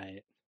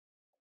 Right.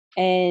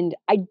 And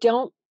I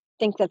don't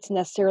think that's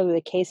necessarily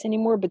the case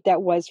anymore, but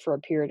that was for a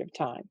period of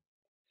time.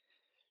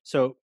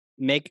 So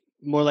make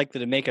more likely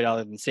to make a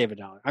dollar than save a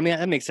dollar. I mean,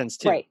 that makes sense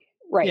too. Right,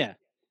 right, Yeah.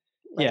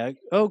 right. Yeah.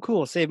 Oh,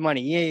 cool. Save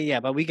money. Yeah, yeah, yeah.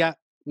 But we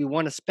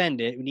want to spend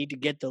it. We need to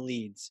get the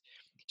leads.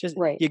 Just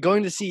Right. you're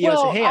going to CEO say,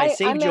 Well, "Hey, I I'm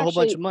saved you a whole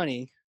bunch actually, of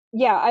money."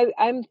 yeah,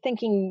 I'm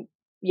thinking,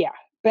 yeah,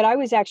 but I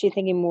was actually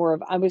thinking more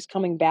of, I was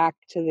coming back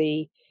to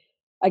the,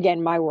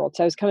 again, my world.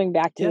 So I was coming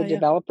back to Yeah, the yeah.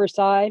 developer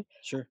side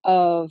Sure.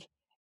 of,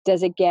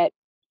 does it get,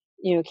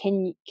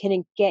 can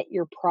it get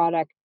your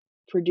product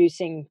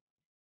producing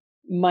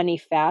money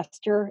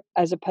faster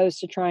as opposed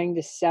to trying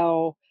to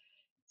sell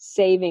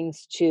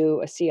savings to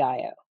a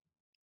CIO?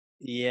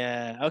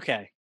 Yeah.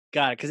 Okay.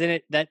 Got it. Because then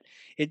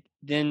it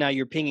then now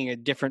you're pinging a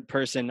different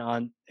person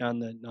on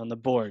the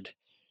board.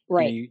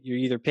 Right, You're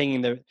either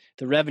pinging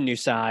the revenue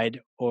side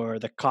or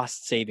the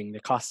cost saving, the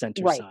cost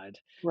center right, side.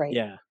 right,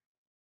 Yeah.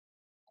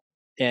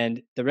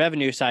 And the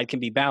revenue side can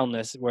be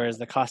boundless, whereas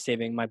the cost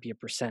saving might be a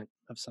percent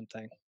of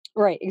something.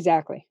 right,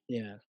 exactly.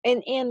 Yeah.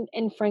 And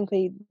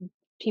frankly,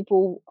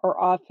 people are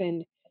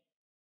often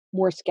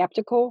more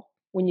skeptical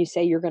when you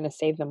say you're going to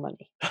save them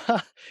money.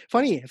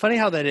 Funny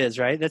how that is,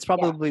 right? That's Yeah,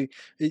 probably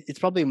it's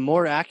probably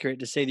more accurate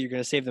to say that you're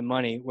going to save the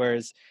money,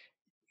 whereas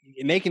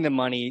making the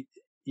money,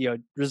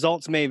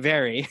 results may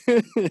vary,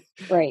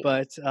 right.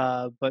 but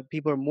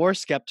people are more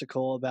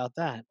skeptical about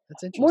that.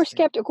 That's More interesting.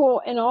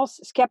 skeptical, and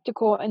also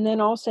skeptical, and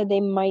then also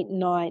they might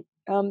not.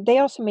 They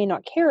also may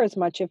not care as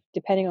much, if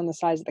depending on the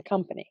size of the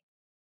company.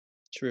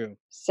 True.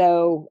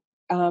 So,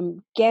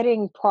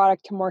 getting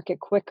product to market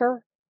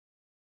quicker,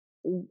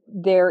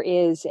 there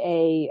is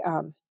a,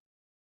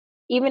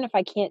 even if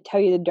I can't tell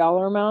you the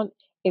dollar amount,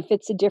 if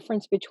it's a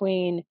difference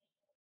between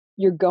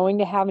you're going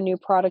to have a new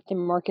product in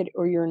market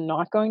or you're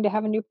not going to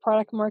have a new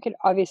product in market,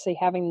 obviously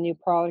having the new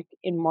product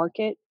in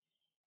market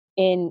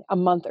in a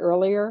month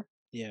earlier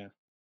Yeah.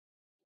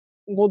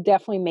 will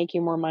definitely make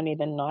you more money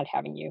than not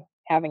having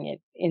it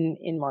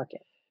in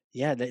market.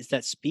 Yeah, it's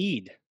that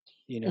speed,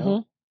 you know?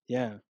 Mhm.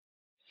 Yeah.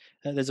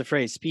 There's a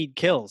phrase, speed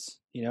kills,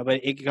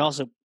 but it can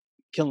also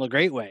kill in a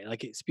great way.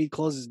 Like speed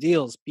closes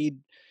deals, speed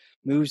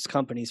moves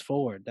companies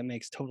forward. That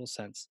makes total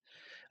sense.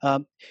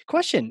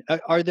 Question: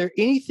 Are there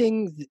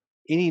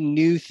any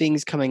new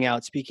things coming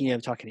out? Speaking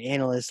of talking to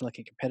analysts,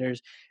 looking at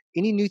competitors,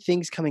 any new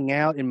things coming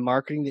out in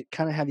marketing that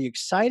kind of have you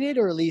excited,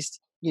 or at least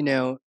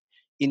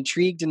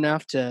intrigued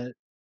enough to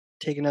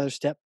take another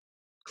step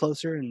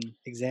closer and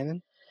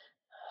examine?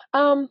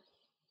 Um,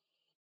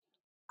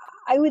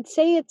 I would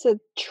say it's a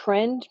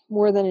trend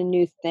more than a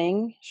new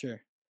thing,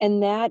 Sure.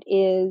 and that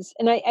is,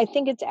 and I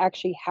think it's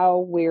actually how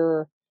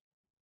we're,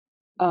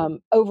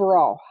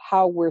 overall,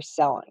 how we're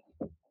selling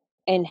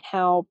and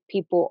how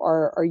people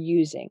are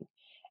using,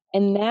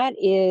 and that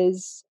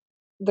is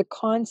the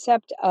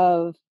concept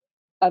of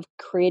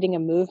creating a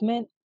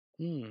movement,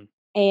 Hmm.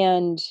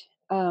 and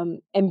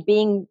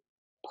being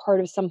part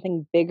of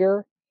something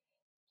bigger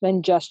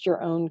than just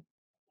your own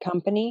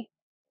company.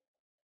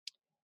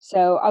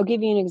 So I'll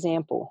give you an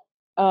example.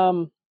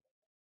 Um,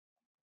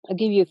 I'll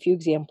give you a few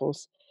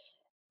examples.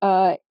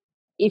 Uh,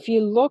 if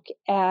you look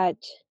at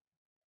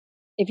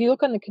if you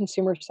look on the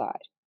consumer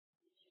side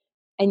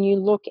and you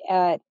look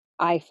at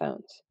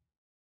iPhones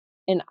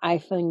and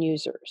iPhone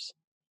users,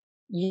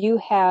 you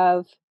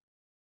have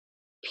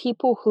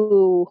people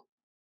who,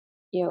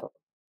 you know,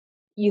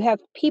 you have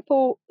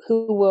people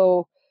who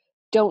will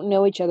don't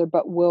know each other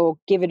but will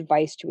give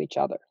advice to each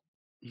other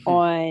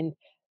on,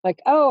 like,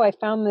 oh, I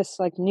found this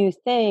like new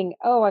thing.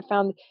 Oh, I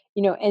found,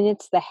 and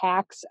it's the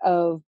hacks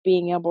of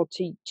being able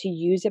to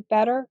use it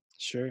better.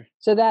 Sure.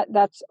 So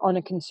that's on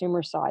a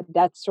consumer side.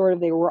 That's sort of,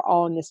 they were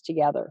all in this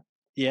together.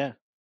 Yeah.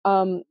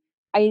 Um,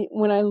 I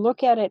when I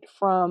look at it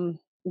from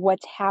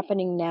what's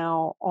happening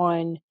now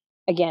on,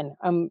 again,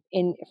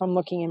 if I'm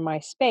looking in my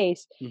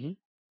space, Hmm.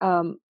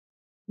 um,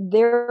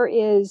 there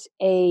is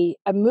a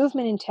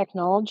movement in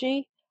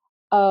technology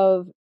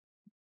of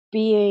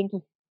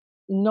being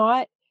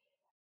not,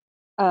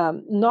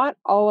 not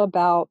all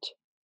about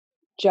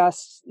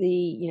just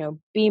the,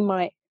 be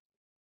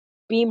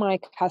my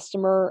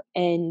customer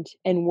and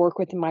work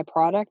with my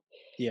product.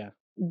 Yeah.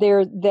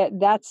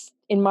 That's,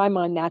 in my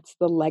mind, that's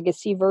the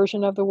legacy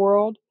version of the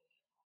world.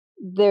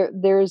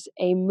 There's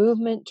a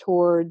movement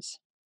towards,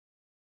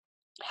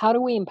 how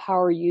do we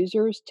empower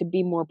users to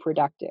be more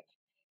productive?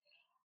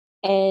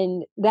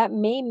 And that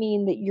may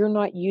mean that you're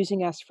not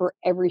using us for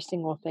every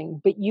single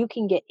thing, but you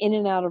can get in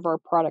and out of our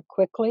product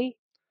quickly.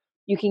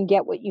 You can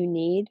get what you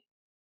need.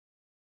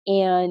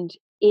 And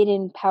it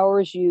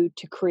empowers you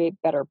to create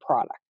better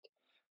product.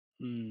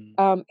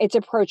 Mm, It's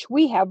an approach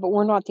we have, but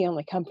we're not the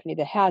only company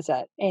that has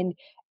that. And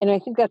I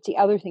think that's the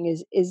other thing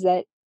is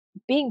that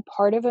being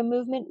part of a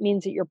movement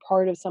means that you're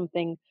part of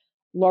something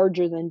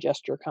larger than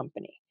just your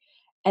company.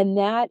 And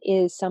that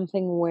is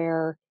something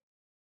where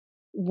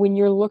when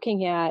you're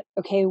looking at,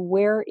 okay,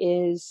 what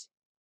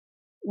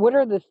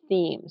are the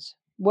themes?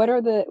 What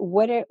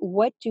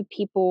do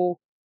people,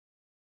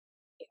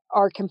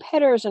 our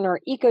competitors in our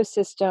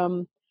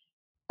ecosystem,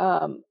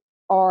 um,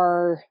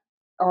 our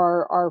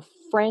our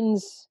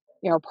friends,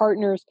 our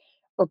partners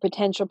or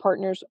potential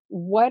partners,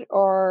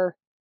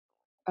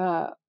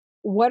 uh,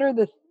 what are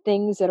the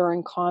things that are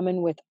in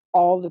common with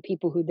all the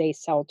people who they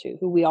sell to,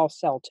 who we all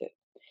sell to?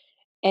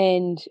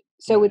 And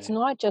so it's right.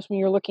 not just when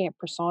you're looking at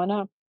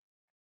persona,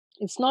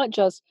 it's not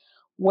just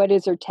what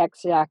is their tech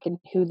stack and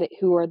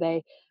who are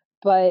they,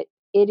 but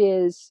it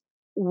is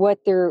what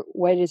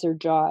is their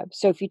job.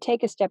 So if you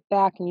take a step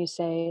back and you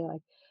say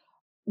like,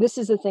 this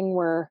is the thing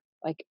where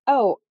like,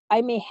 oh,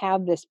 I may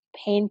have this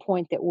pain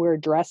point that we're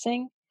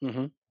addressing,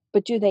 Hmm.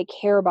 but do they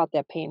care about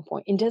that pain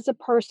point? And does a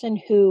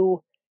person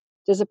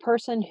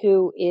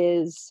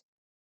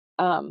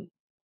um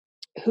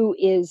who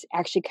is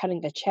actually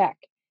cutting the check,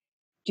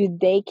 do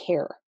they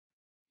care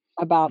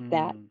about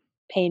that Mm,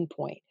 pain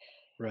point?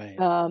 right.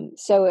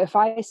 So if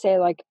I say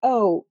like,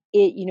 oh,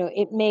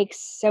 it makes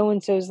so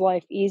and so's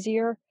life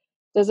easier,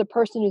 does a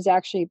person who's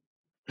actually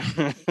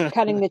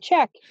cutting the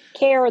check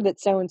care that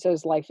so and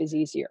so's life is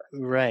easier?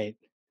 Right.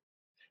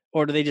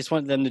 Or do they just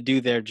want them to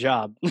do their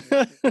job?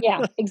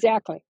 Yeah,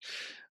 exactly.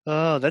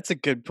 Oh, that's a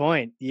good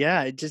point.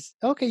 Yeah, it just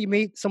okay, you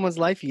made someone's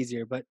life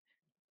easier, but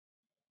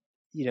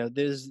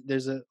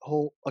there's a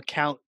whole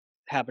account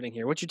happening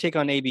here. What's your take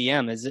on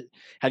ABM?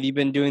 Have you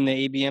been doing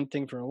the ABM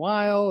thing for a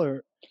while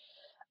or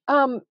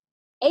Um,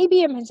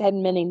 ABM has had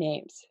many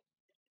names.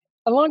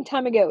 A long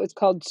time ago, it was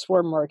called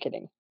swarm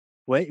marketing.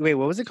 wait,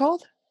 what was it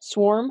called?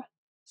 Swarm,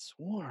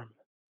 Swarm.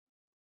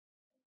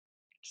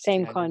 See,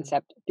 same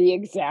concept, the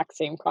exact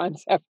same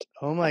concept.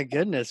 oh my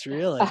goodness,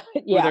 really?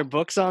 Were Yeah. there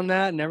books on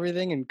that and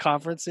everything and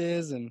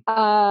conferences and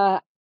Uh,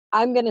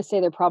 I'm going to say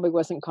there probably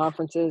wasn't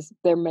conferences.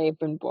 There may have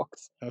been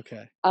books.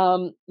 okay.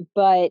 Um,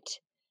 but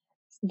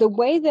the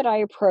way that I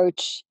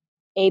approach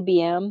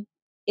ABM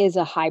is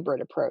a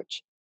hybrid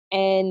approach.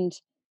 And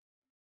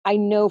I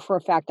know for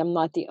a fact I'm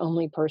not the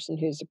only person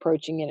who's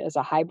approaching it as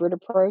a hybrid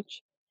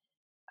approach.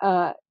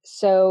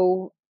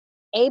 So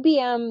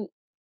ABM,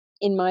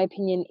 in my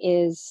opinion,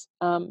 is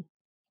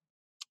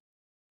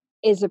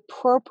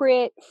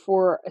appropriate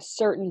for a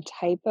certain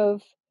type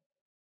of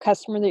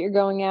customer that you're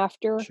going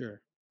after.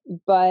 Sure.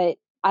 But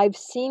I've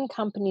seen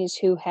companies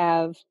who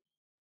have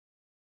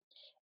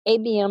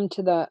ABM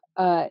to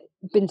the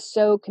been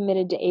so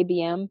committed to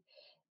ABM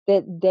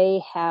that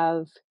they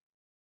have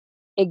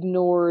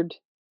ignored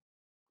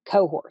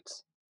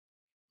cohorts,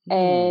 Hmm.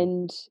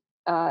 and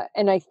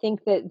I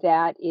think that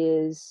that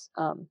is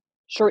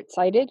short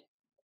sighted.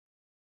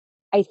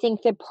 I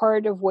think that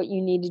part of what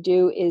you need to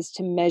do is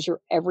to measure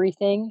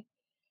everything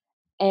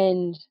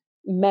and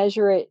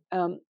measure it.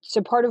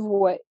 So part of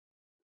what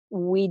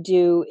we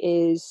do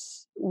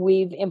is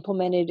we've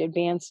implemented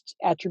advanced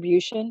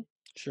attribution.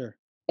 Sure.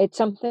 It's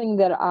something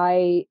that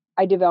I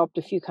developed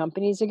a few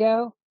companies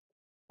ago.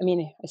 I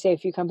mean, I say a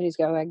few companies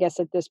ago, I guess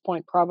at this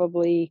point,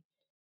 probably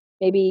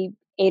maybe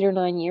 8 or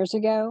 9 years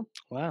ago.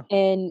 Wow.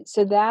 And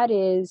so that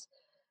is,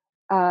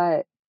 uh,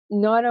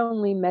 not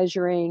only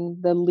measuring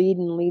the lead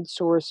and lead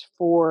source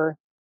for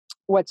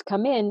what's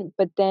come in,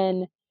 but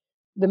then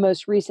the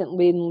most recent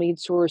lead and lead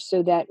source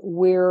so that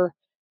we're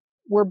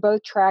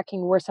both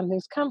tracking where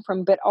something's come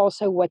from, but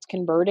also what's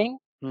converting.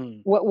 Hmm.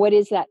 What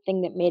is that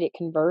thing that made it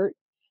convert?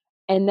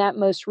 And that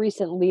most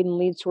recent lead and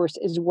lead source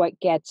is what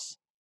gets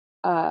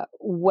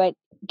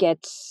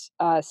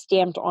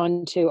stamped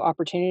onto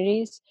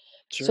opportunities.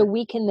 So Sure.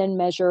 we can then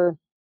measure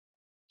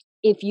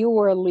if you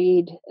were a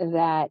lead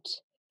that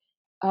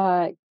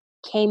uh,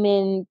 came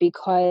in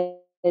because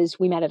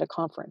we met at a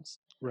conference,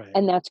 Right.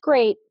 and that's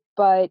great.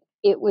 But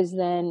it was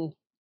then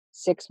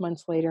 6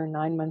 months later,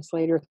 9 months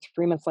later,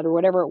 3 months later,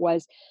 whatever it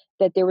was,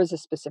 that there was a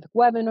specific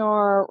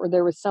webinar or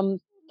there was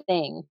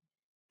something,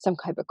 some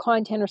type of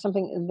content or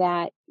something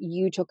that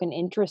you took an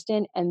interest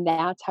in, and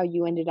that's how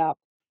you ended up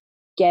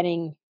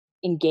getting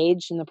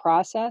engaged in the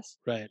process.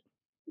 Right.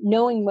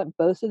 Knowing what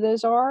both of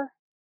those are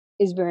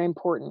is very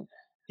important.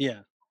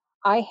 Yeah.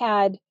 I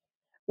had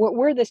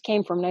where this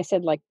came from, and I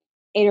said like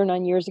 8 or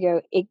 9 years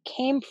ago, it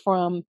came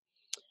from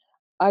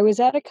I was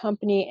at a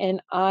company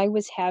and I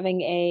was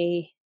having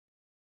a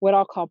what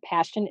I'll call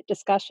passionate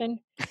discussion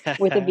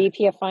with a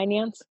VP of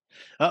finance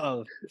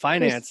Uh-oh. who's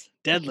Finance.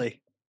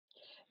 Deadly.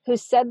 who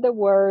said the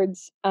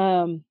words,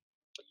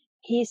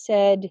 he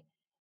said,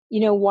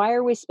 why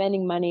are we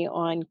spending money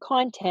on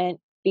content?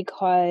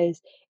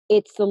 Because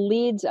it's the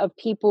leads of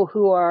people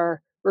who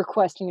are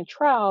requesting a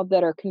trial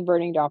that are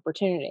converting to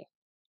opportunity.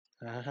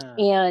 Uh-huh.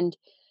 And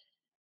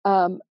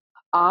um,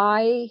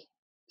 I,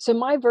 so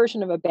my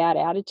version of a bad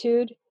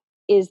attitude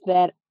is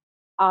that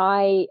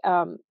I,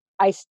 um,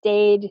 I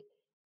stayed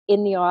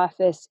in the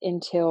office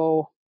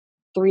until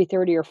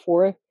 3:30 or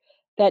 4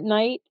 that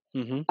night,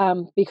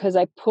 Mm-hmm. because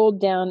I pulled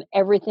down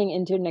everything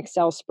into an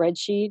Excel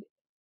spreadsheet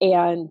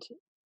and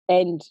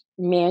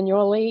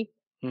manually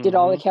did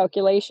all the Mm-hmm.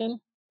 calculation.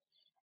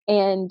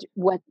 And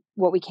what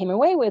we came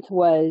away with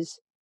was,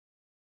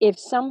 if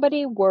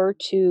somebody were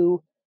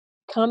to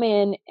come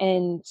in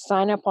and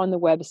sign up on the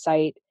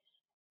website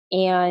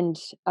and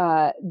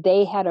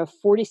they had a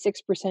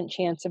 46%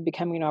 chance of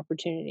becoming an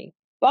opportunity.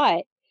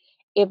 But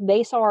if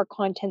they saw our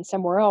content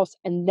somewhere else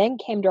and then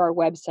came to our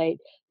website,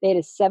 they had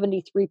a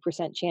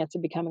 73% chance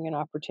of becoming an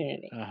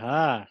opportunity.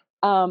 Aha.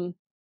 Um,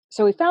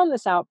 so we found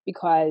this out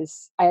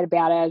because I had a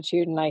bad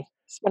attitude and I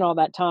spent all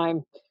that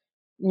time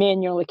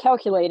manually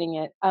calculating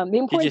it. The Did you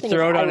important thing is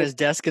throw it on his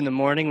desk in the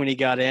morning when he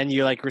got in?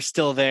 You're like, we're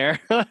still there.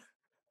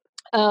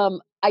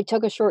 I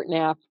took a short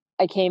nap.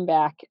 I came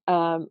back.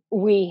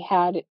 We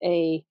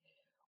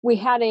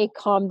had a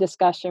calm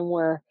discussion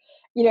where,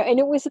 and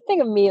it was a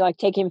thing of me like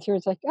taking him through.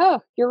 It's like,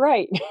 oh, you're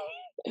right.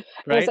 And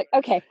it's Right? like,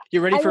 okay,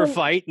 You're ready I for a will.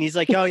 fight? And he's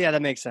like, oh, yeah,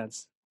 that makes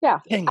sense. Yeah,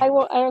 Dang I it.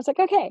 will. And I was like,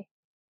 okay,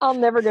 I'll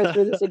never go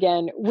through this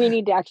again. We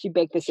need to actually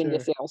bake this into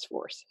Sure.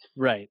 Salesforce.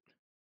 Right.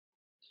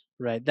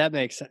 Right. That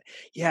makes sense.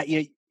 Yeah.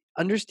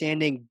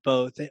 Understanding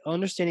both,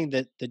 understanding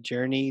the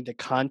journey, the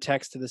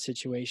context of the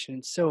situation,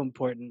 it's so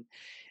important.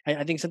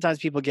 I think sometimes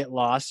people get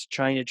lost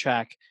trying to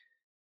track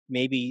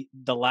maybe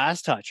the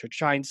last touch or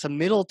trying some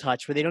middle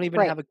touch where they don't even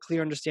Right, have a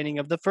clear understanding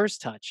of the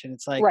first touch. And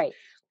it's like, right,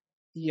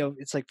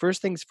 it's like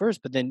first things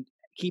first, but then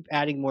keep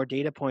adding more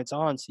data points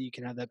on so you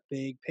can have that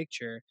big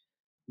picture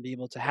and be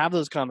able to have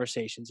those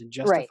conversations and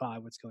right, justify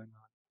what's going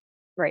on.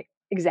 right.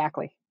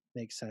 Exactly.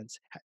 Makes sense.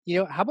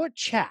 How about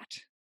chat?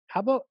 How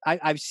about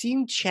I've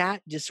seen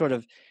chat just sort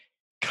of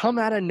come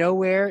out of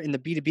nowhere in the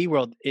B2B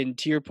world. And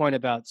to your point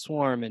about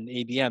Swarm and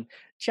ABM,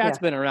 chat's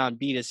Yeah. been around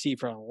B2C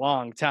for a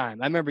long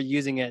time. I remember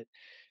using it.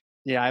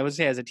 Yeah, I would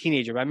say as a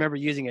teenager, but I remember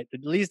using it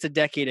at least a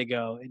decade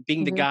ago and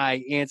being the hmm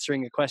guy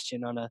answering a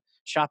question on a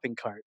shopping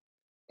cart.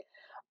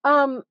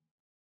 Um.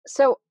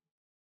 So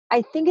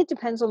I think it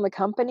depends on the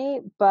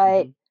company,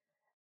 but Hmm.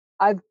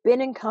 I've been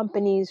in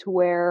companies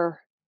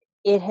where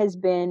it has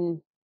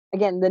been,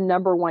 again, the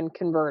number one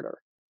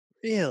converter.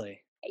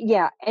 Really?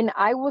 Yeah, and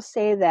I will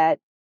say that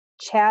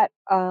chat,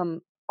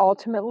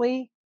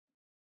 ultimately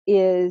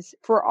is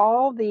for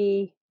all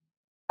the,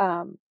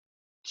 um,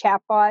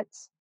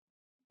 chatbots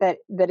that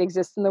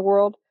exist in the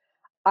world,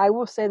 I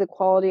will say the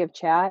quality of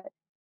chat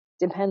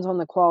depends on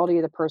the quality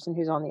of the person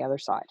who's on the other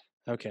side.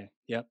 Okay.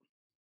 Yep.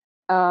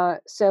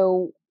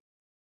 So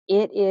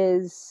it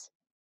is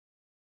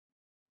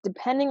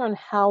depending on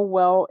how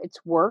well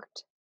it's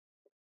worked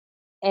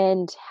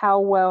and how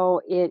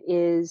well it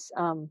is,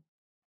 and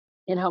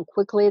how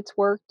quickly it's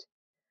worked,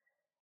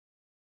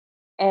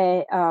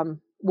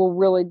 will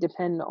really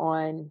depend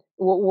on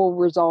what will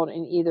result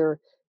in either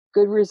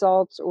good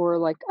results or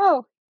like,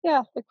 oh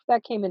yeah, look,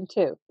 that came in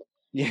too.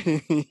 Yeah.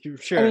 I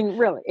Sure. mean,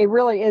 really, it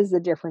really is the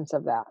difference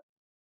of that.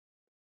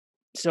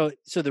 So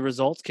the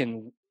results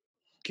can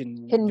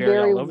Can vary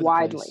vary all over the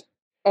widely, place.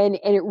 and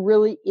it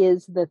really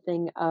is the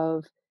thing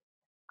of,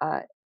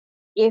 uh,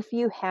 if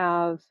you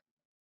have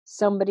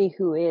somebody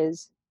who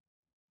is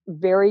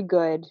very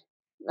good,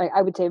 like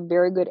I would say, a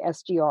very good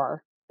SDR.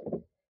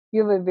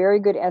 You have a very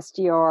good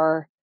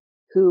SDR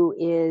who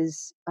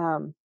is,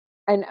 and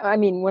I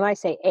mean, when I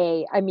say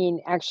I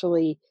mean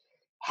actually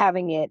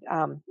having it,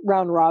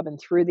 round robin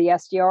through the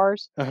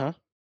SDRs, Uh huh.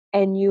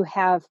 and you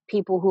have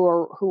people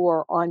who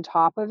are on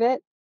top of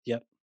it.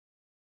 Yep.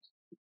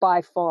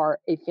 By far,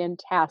 a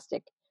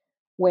fantastic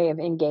way of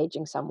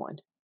engaging someone.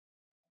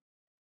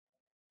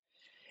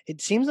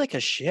 It seems like a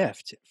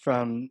shift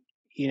from,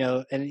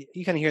 and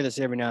you kind of hear this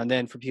every now and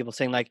then from people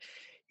saying like,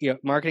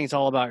 marketing is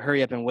all about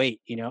hurry up and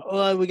wait.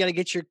 Oh, we got to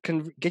get your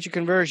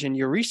conversion.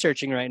 You're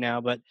researching right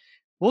now, but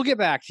we'll get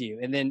back to you.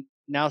 And then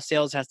now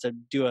sales has to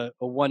do a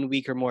 1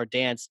 week or more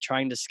dance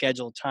trying to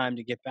schedule time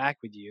to get back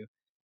with you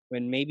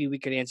when maybe we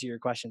could answer your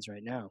questions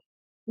right now.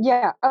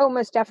 Yeah. Oh,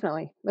 most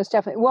definitely. Most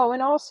definitely. Well,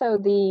 and also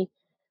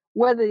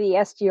whether the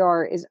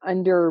SDR is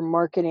under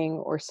marketing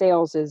or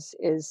sales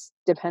is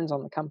depends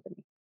on the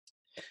company.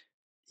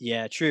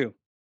 Yeah, true.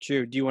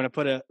 True. Do you want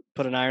to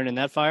put an iron in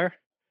that fire?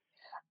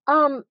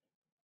 Um,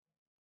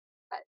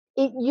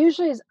 it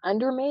usually is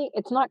under me.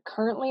 It's not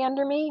currently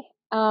under me,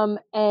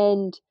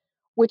 and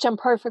which I'm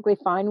perfectly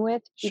fine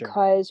with Sure.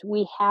 because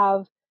we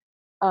have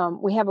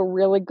a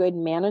really good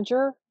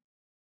manager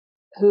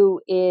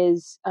who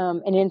is,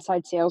 an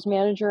inside sales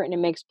manager, and it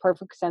makes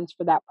perfect sense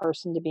for that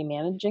person to be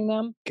managing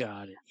them.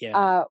 Got it. Yeah.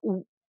 Uh,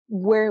 w-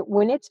 where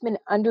when it's been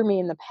under me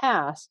in the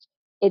past,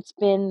 it's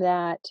been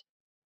that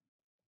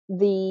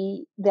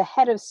the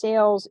head of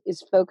sales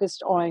is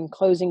focused on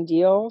closing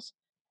deals,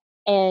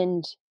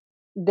 and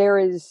there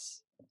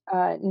is,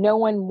 no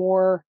one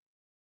more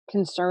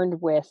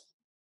concerned with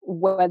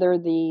whether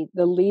the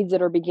leads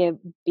that are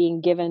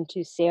being given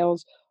to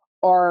sales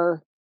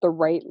are the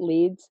right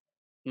leads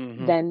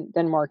Mm-hmm.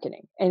 than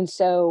marketing. And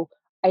so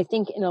I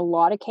think in a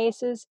lot of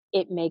cases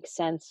it makes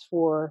sense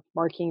for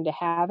marketing to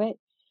have it.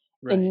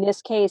 In Right.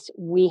 this case,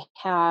 we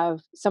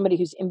have somebody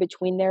who's in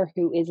between there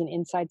who is an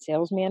inside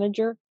sales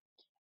manager,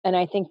 and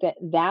I think that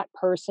that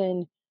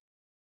person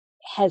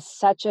has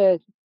such a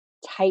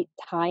tight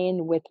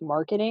tie-in with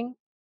marketing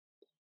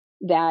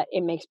that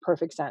it makes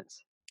perfect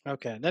sense.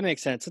 Okay, that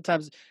makes sense.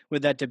 Sometimes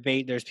with that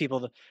debate, there's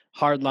people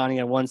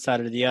hardlining on one side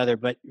or the other.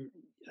 But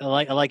I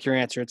like your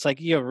answer. It's like,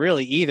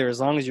 really either, as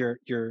long as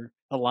you're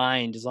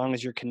aligned, as long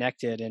as you're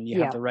connected, and you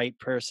have Yeah, the right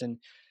person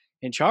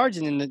in charge,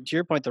 and then to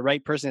your point, the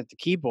right person at the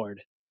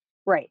keyboard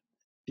right,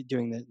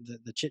 doing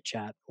the chit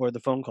chat or the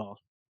phone call.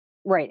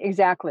 right,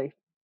 exactly.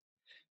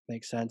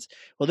 Makes sense.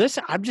 Well, this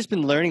I've just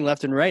been learning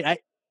left and right.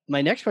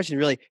 My next question is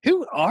really,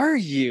 who are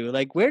you?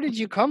 Like, where did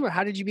you come, or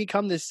how did you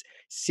become this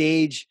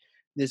sage,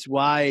 this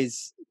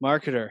wise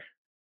marketer,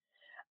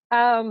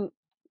 Um,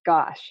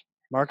 gosh.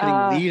 marketing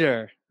Uh,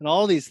 leader, and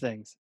all these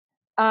things?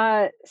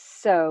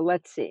 so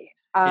let's see.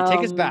 Yeah,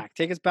 take us back.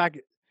 Take us back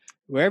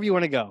wherever you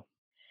want to go.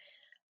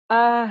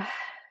 Uh,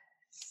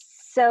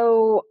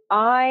 so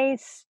I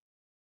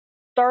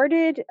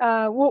started,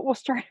 we'll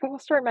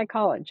start my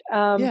college.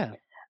 Yeah.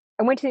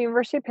 I went to the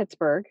University of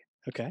Pittsburgh.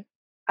 Okay.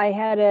 I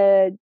had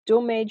a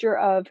dual major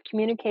of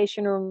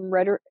communication,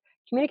 rhetoric,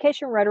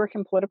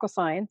 and political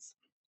science,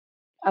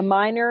 a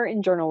minor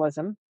in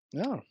journalism.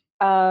 Oh.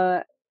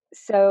 Uh,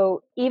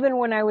 so even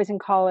when I was in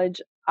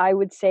college, I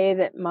would say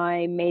that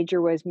my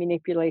major was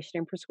manipulation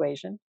and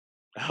persuasion.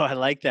 Oh, I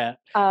like that.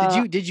 Did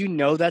Uh, you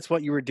know that's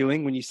what you were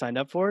doing when you signed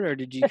up for it, or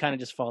did you kind of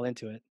just fall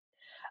into it?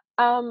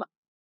 um,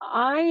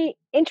 I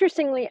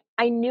interestingly,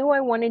 I knew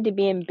I wanted to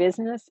be in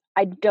business.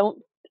 I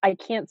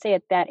can't say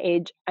at that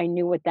age I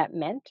knew what that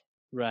meant,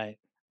 Right.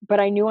 but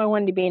I knew I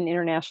wanted to be in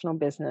international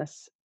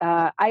business.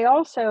 I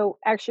also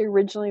actually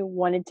originally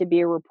wanted to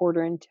be a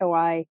reporter until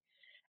I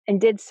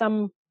and did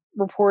some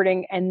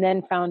reporting and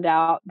then found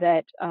out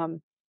that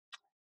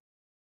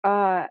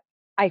uh,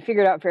 I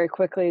figured out very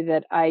quickly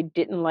that I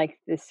didn't like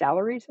the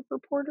salaries of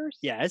reporters.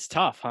 Yeah, it's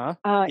tough, huh?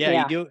 Yeah,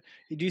 Yeah, you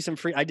do some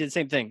free. I did the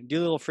same thing. Do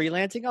a little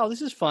freelancing. Oh,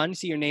 this is fun. You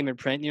see your name in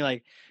print, and you're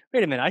like,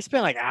 wait a minute, I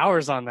spent like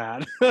hours on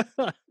that.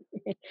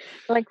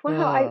 like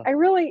wow, uh, I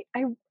really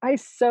I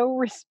so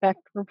respect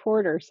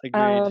reporters.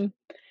 agreed.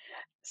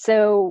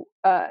 So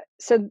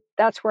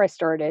that's where I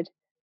started.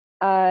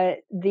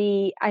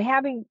 The I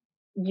have a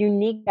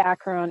unique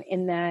background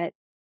in that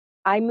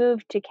I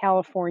moved to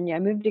California. I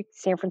moved to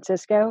San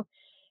Francisco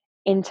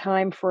in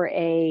time for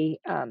a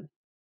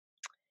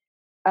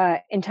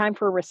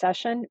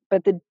recession.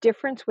 But the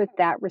difference with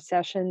that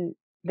recession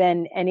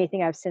than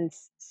anything I've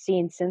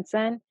seen since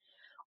then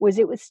was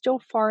it was still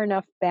far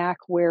enough back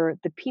where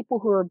the people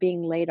who were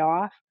being laid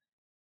off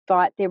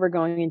thought they were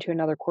going into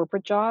another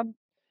corporate job.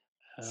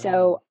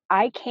 So Oh,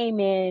 I came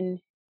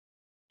in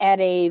at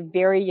a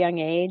very young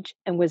age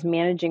and was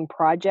managing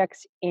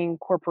projects in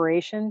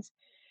corporations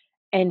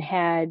and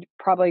had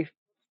probably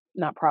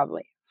not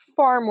probably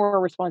far more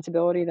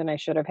responsibility than I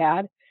should have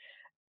had.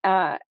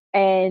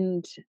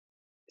 And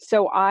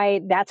so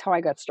I that's how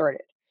I got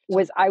started. so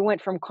Was I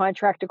went from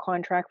contract to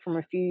contract from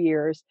a few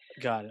years,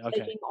 got it. Okay,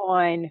 taking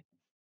on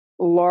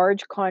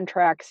large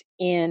contracts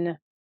in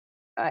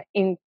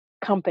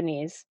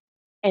companies,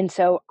 and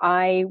so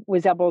I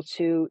was able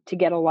to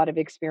get a lot of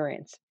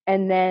experience.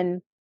 And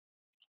then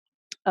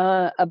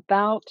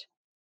about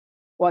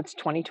well, it's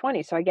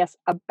 2020, so I guess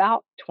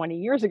about 20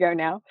 years ago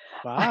now,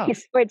 I wow.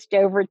 switched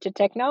over to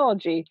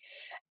technology,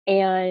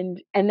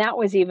 and that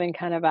was even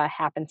kind of a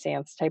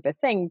happenstance type of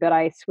thing. But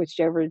I switched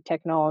over to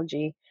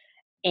technology,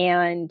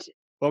 and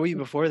What were you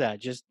before that?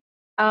 Just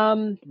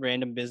um,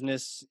 random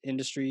business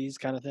industries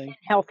kind of thing.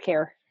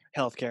 healthcare,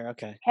 Healthcare.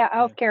 Okay. Yeah.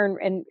 healthcare,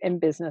 and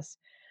business.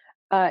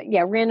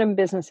 Yeah, random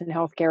business and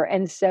healthcare,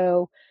 and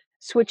so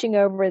switching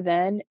over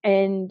then,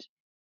 and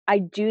I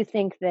do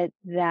think that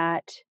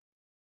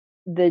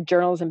the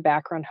journalism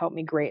background helped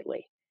me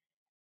greatly.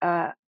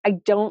 I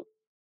don't.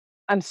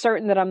 I'm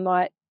certain that I'm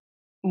not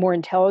more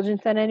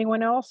intelligent than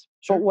anyone else,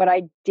 but Sure. what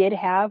I did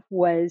have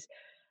was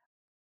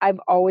I've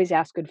always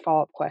asked good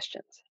follow-up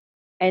questions.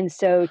 And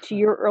so to Huh.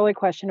 your early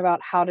question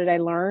about how did I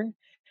learn,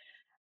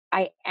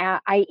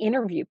 I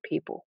interviewed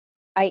people.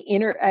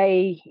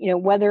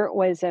 Whether it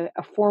was a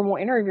formal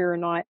interview or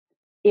not,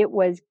 it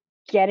was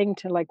getting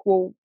to like,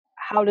 well,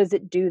 how does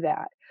it do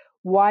that?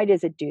 Why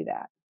does it do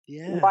that?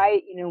 Yeah.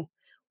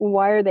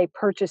 Why are they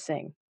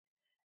purchasing?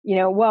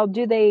 Well,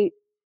 do they,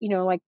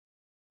 like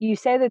you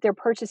say that they're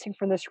purchasing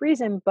for this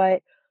reason,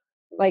 but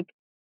like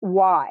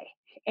why?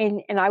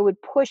 And I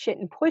would push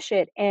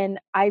it, and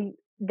I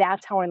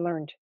that's how I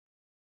learned.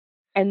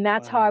 And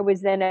that's how I Wow.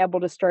 was then able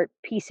to start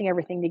piecing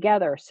everything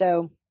together.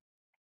 So,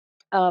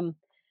 um,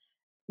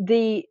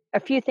 the a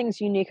few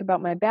things unique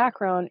about my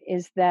background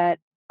is that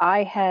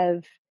I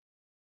have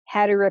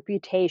had a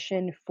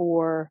reputation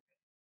for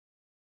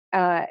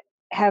uh,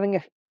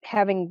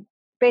 having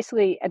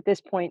basically at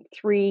this point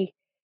three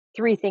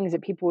things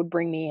that people would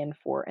bring me in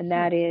for, and Hmm.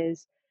 that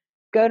is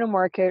go to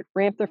market,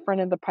 ramp the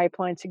front of the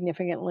pipeline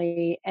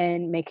significantly,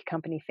 and make a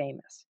company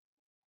famous.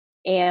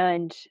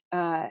 And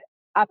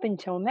up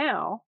until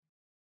now,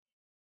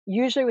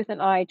 usually with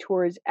an eye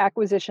towards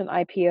acquisition,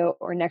 IPO,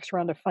 or next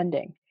round of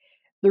funding.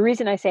 The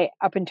reason I say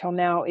up until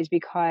now is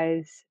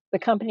because the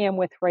company I'm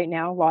with right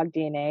now, Log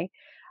DNA,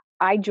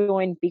 I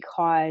joined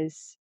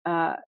because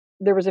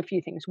there was a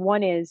few things.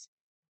 One is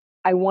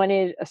I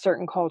wanted a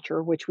certain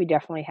culture, which we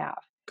definitely have.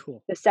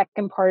 Cool. The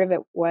second part of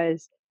it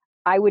was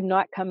I would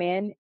not come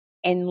in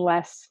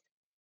unless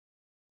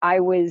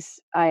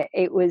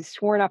it was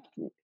sworn up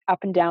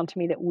and down to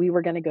me that we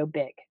were going to go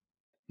big.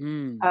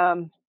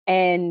 Mm,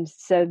 And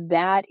so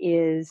that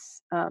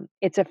is,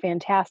 it's a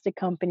fantastic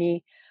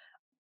company.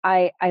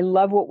 I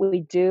love what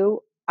we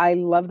do. I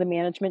love the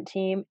management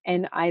team,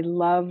 and I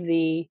love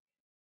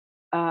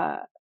uh,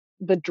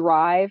 the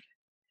drive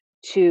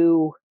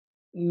to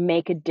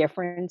make a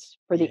difference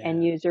for the yeah.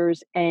 end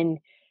users, and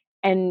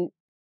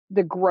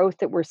the growth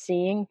that we're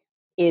seeing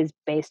is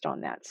based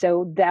on that.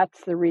 So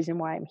that's the reason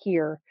why I'm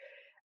here.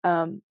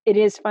 It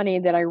is funny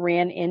that I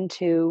ran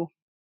into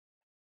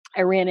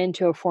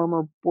a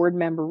former board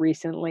member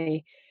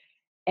recently,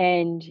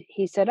 and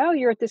he said, "Oh,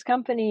 you're at this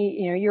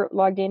company, you're at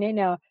Log DNA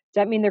now. Does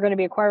that mean they're going to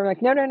be acquired?" I'm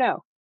like, "No, no,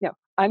 no, no.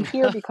 I'm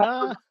here because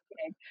we're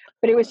marketing."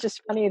 But it was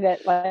just funny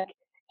that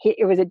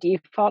it was a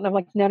default, and I'm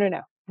like, "No, no,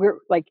 no.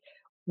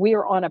 We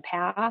are on a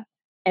path,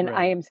 and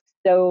I Right. am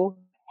so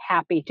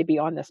happy to be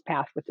on this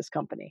path with this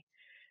company."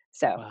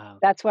 So Wow.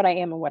 that's what I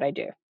am and what I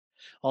do.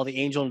 All the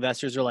angel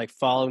investors are like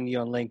following you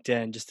on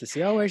LinkedIn just to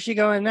see, oh, where's she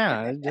going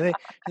now? Do they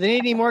need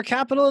any more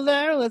capital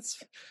there? Let's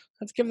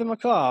give them a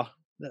call.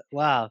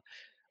 Wow.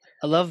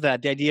 I love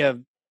that. The idea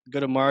of go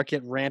to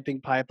market,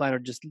 ramping pipeline, or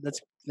just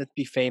let's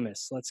be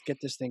famous. Let's get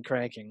this thing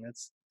cranking.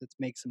 Let's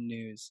make some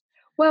news.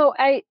 Well,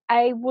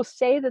 I will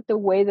say that the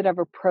way that I've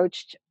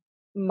approached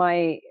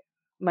my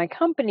my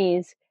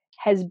companies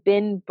has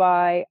been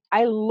by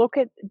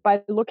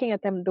looking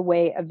at them the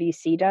way a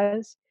VC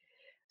does.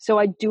 So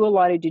I do a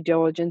lot of due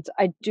diligence.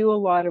 I do a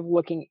lot of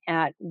looking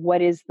at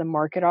what is the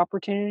market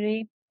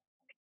opportunity,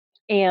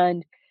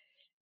 and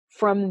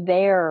from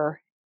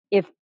there,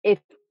 if if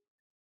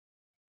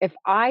if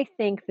I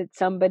think that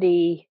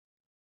somebody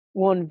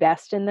will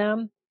invest in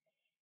them,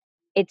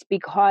 it's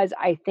because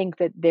I think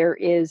that there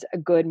is a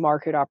good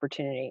market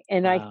opportunity.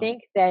 And I Wow.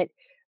 think that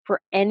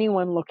for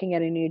anyone looking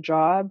at a new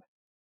job,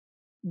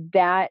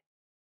 that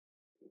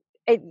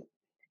it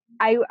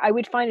I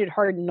would find it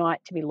hard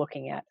not to be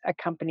looking at a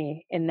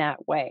company in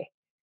that way.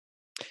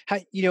 How,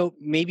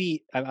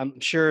 maybe I'm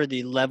sure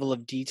the level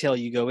of detail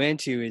you go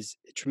into is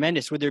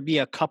tremendous. Would there be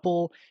a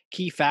couple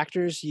key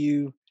factors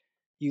you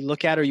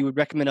look at, or you would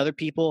recommend other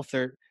people if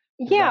they're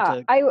about Yeah,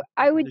 to I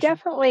would acquisition?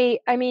 definitely,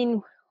 I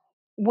mean,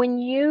 when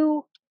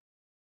you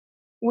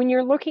when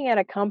you're looking at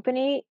a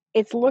company,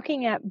 it's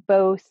looking at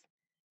both.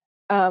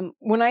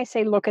 When I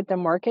say look at the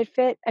market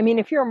fit, I mean,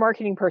 if you're a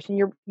marketing person,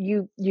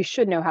 you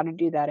should know how to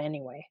do that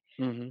anyway.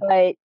 Hmm.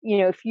 But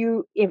if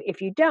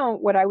you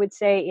don't, what I would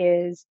say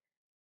is,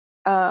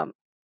 um,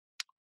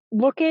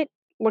 look at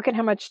look at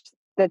how much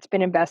that's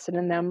been invested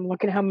in them.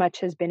 Look at how much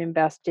has been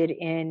invested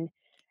in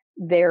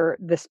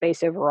the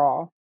space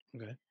overall.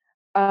 Okay.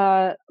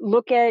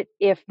 Look at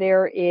if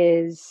there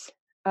is,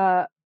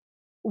 uh,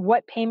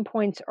 what pain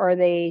points are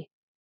they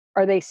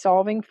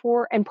solving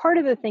for? And part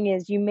of the thing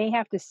is you may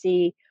have to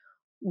see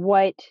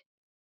what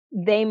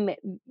they m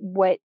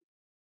what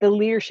the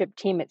leadership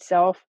team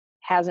itself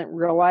hasn't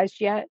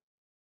realized yet,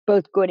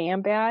 both good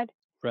and bad.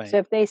 So Right.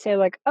 if they say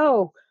like,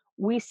 "Oh,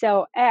 we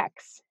sell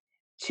X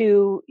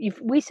if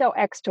we sell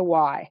X to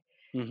Y,"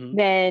 Hmm.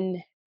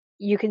 then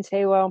you can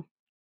say, "Well,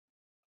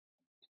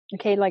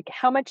 okay, like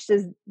how much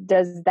does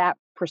that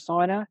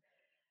persona,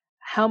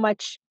 how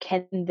much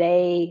can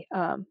they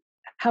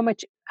how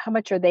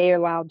much are they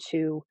allowed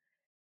to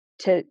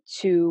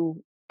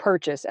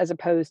purchase as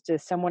opposed to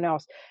someone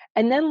else?"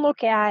 And then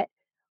look at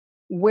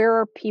where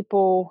are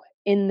people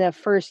in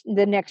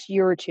the next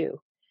year or two?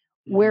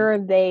 Hmm. Where are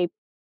they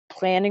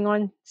planning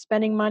on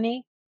spending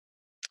money?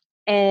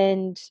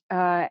 And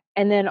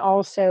then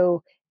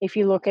also, if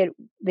you look at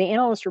the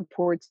analyst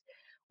reports,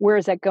 where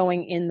is that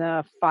going in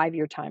the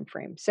 5-year time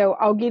frame? So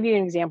I'll give you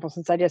an example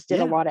since I just did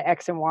a Yeah. lot of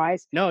X and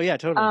Y's. No. Yeah.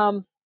 Totally.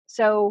 Um,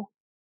 so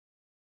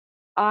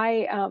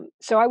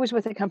I was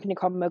with a company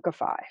called Mocha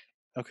 5.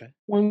 Okay.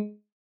 When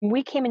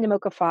we came into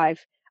Mocha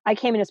 5, I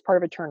came in as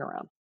part of a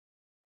turnaround.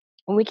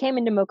 When we came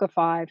into Mocha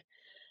 5,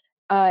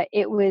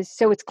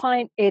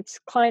 it's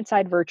client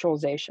side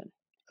virtualization.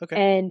 Okay.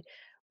 And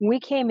we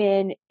came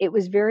in, it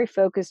was very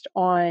focused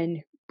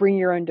on bring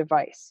your own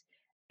device.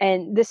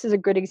 And this is a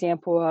good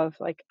example of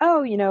like,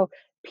 oh,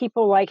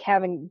 people like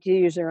having to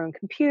use their own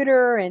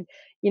computer, and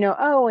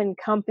oh, and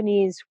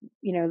companies,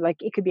 like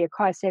it could be a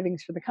cost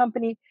savings for the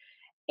company.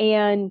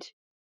 And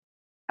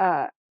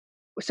uh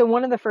so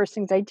one of the first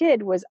things I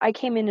did was I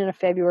came in a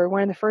February.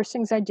 One of the first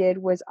things I did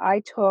was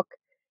I took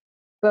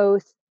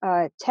both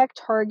Tech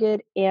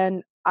Target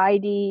and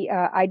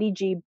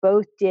IDG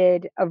both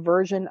did a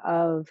version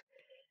of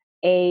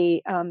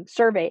a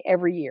survey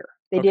every year.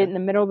 They did it Okay. in the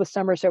middle of the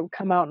summer, so it would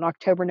come out in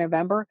October,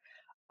 November.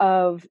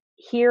 Of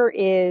here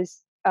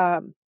is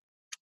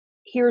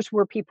here's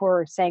where people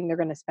are saying they're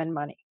going to spend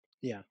money,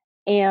 Yeah.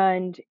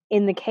 And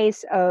in the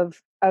case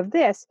of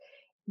this,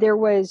 there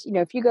was,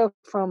 if you go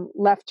from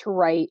left to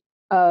right,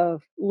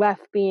 of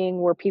left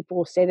being where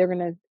people say they're going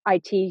to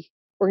IT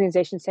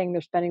organizations saying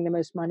they're spending the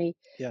most money,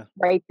 Yeah.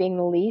 right being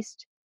the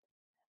least.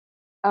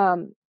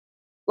 Um,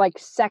 like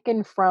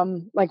second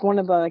from like one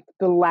of the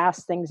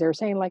last things they were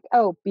saying, like,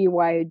 oh,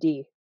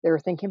 BYOD, they were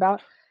thinking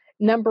about.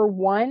 Number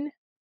one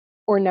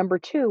or number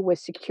two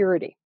was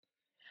security.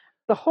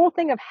 The whole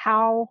thing of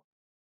how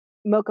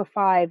Mocha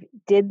 5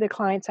 did the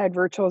client side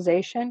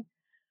virtualization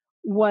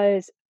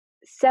was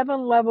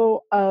 7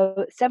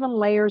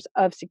 layers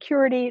of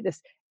security,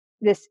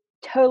 this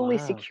totally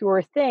Wow.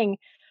 secure thing,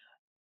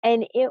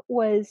 and it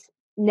was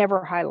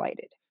never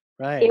highlighted.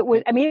 Right. It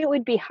was, I mean, it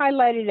would be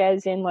highlighted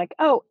as in like,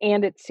 oh,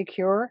 and it's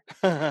secure,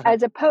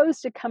 as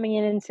opposed to coming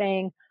in and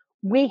saying,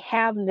 we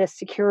have this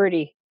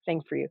security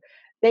thing for you.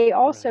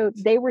 Right.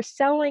 They were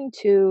selling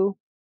to,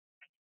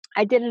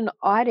 I did an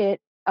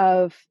audit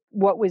of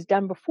what was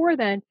done before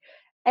then,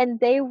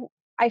 and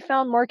I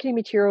found marketing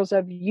materials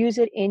of use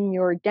it in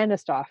your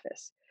dentist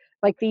office.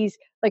 Like these,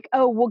 like,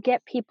 oh, we'll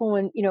get people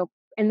in,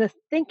 and the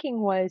thinking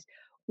was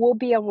we'll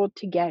be able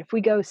to get, if we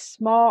go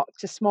small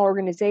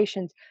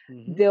organizations,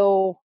 Hmm.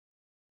 they'll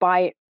buy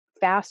it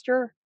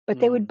faster, but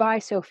they would Hmm. buy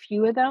so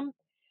few of them.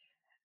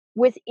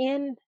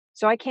 Within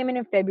So I came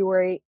in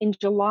February. In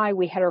July,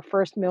 we had our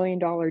first $1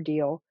 million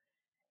deal,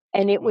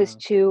 and it was Wow.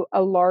 to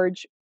a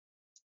large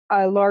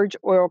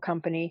oil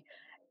company.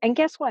 And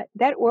guess what?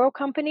 That oil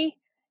company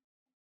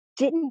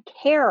didn't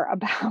care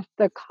about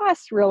the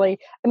cost really.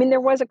 I mean, there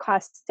was a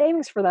cost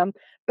savings for them,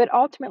 but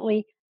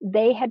ultimately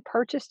they had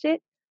purchased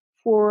it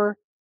for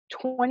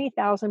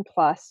 20,000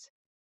 plus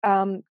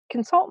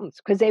consultants,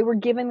 because they were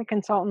giving the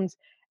consultants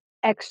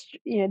extra,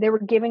 they were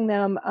giving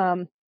them,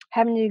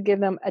 having to give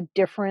them a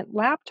different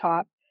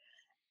laptop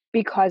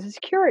because of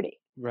security.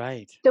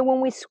 Right. So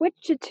when we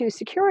switched it to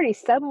security,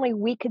 suddenly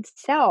we could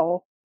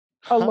sell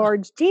a Huh.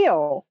 large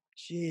deal.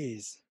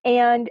 Jeez.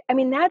 And I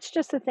mean, that's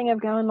just the thing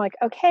of going like,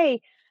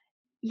 okay,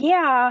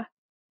 yeah,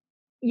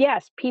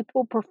 yes,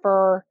 people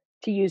prefer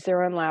to use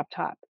their own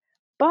laptop,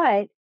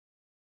 but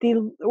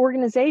the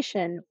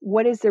organization,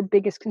 what is their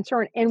biggest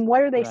concern? And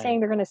what are they saying Right.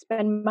 they're going to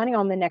spend money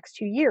on the next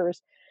 2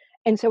 years?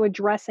 And so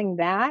addressing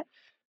that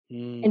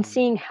and Mm.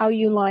 seeing how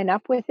you line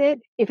up with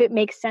it, if it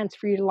makes sense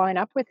for you to line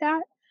up with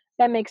that,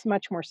 that makes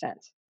much more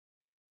sense.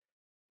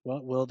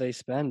 What will they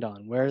spend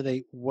on? Where are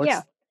they?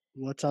 Yeah.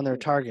 What's on their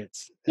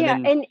targets? And Yeah.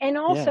 then, And yeah.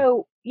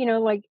 also,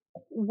 like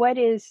what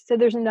is, so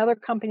there's another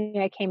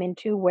company I came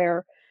into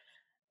where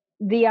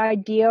the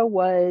idea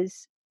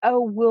was,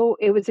 oh,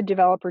 it was a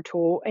developer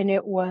tool, and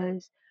it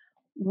was,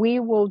 we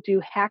will do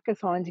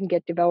hackathons and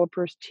get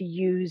developers to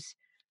use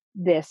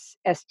this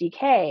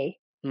SDK,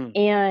 Mm.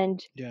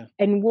 and Yeah.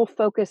 we'll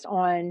focus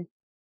on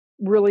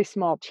really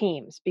small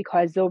teams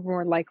because they're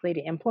more likely to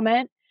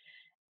implement.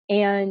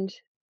 And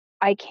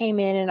I came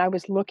in and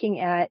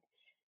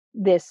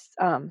this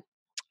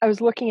I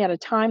was looking at a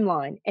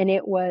timeline, and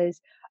it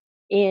was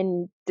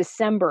in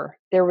December,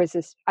 there was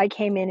this, I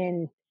came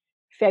in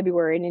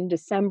February, and in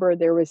December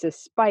there was a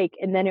spike,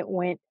 and then it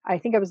went, I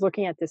think I was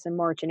looking at this in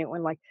March, and it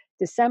went like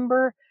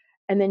December,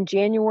 and then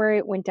January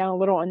it went down a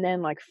little, and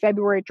then like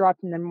February it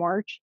dropped, and then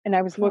March. And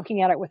I was Huh.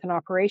 looking at it with an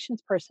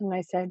operations person, and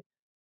I said,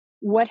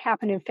 "What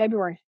happened in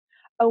February?"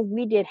 "Oh,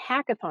 we did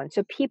hackathon."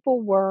 So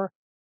people were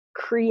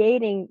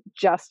creating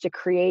just to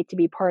create, to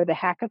be part of the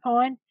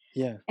hackathon,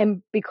 Yeah.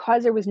 and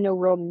because there was no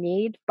real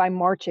need, by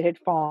March it had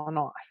fallen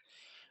off.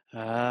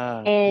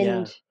 Ah.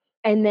 And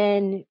Yeah.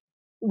 then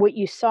what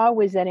you saw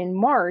was that in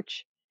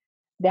March,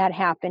 that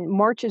happened.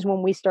 March is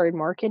when we started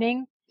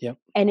marketing, Yep.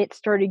 and it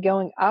started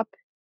going up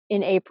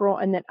in April,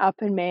 and then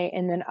up in May,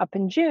 and then up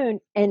in June,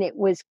 and it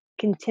was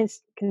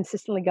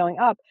consistently going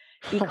up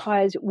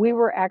because we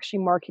were actually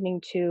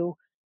marketing to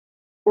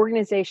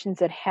organizations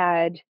that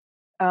had,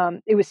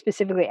 it was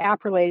specifically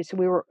app related, so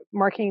we were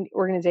marketing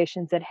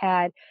organizations that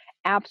had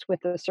apps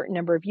with a certain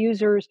number of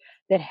users,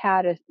 that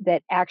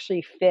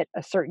actually fit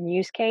a certain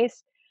use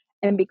case.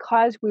 And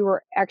because we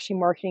were actually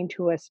marketing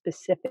to a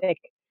specific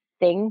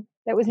thing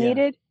that was Yeah.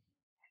 needed,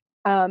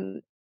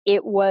 um,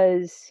 it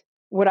was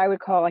what I would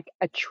call like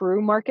a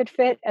true market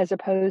fit, as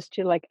opposed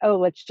to like, oh,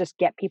 let's just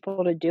get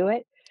people to do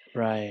it.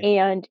 Right.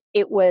 And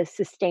it was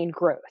sustained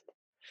growth.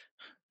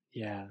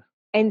 Yeah.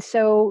 And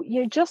so,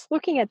 just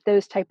looking at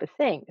those type of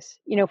things,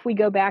 if we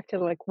go back to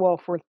like, well,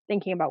 if we're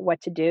thinking about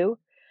what to do,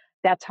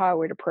 that's how I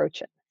would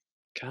approach it.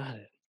 Got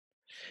it.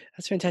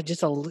 That's fantastic.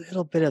 Just a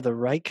little bit of the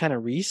right kind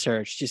of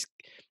research just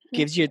Mhm.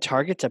 gives you a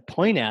target to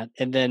point at,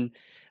 and then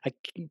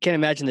can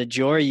imagine the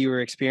joy you were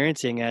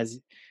experiencing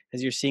as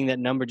you're seeing that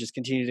number just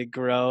continue to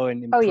grow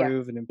and Oh yeah,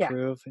 improve and yeah.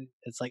 improve. And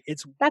it's like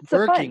it's That's the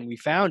fun. working. We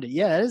found it.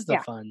 Yeah, that is the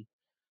Yeah. fun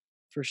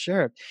for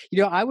sure.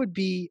 I would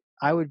be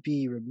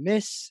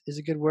remiss is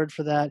a good word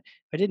for that.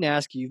 If I didn't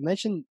ask you. You've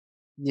mentioned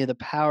the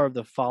power of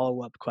the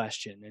follow up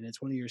question, and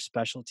it's one of your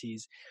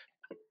specialties.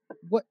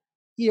 What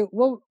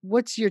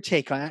what's your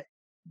take on it?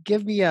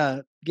 Give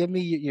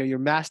me your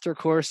master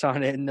course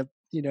on it in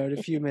a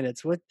few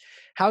minutes.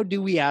 How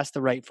do we ask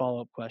the right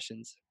follow-up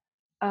questions?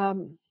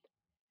 Um,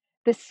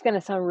 This is going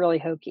to sound really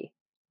hokey.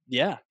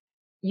 Yeah.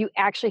 You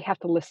actually have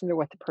to listen to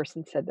what the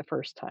person said the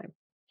first time.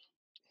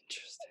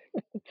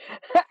 Interesting.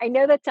 I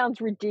know that sounds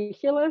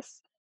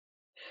ridiculous,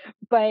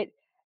 but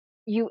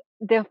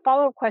the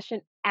follow-up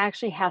question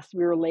actually has to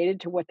be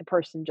related to what the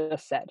person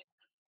just said.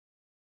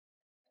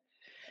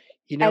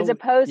 As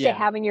opposed to Yeah,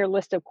 having your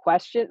list of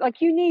questions,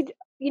 like you need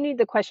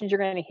the questions you're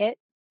going to hit,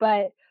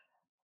 but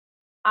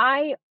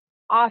I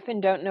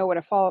often don't know what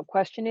a follow-up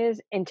question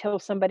is until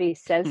somebody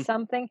says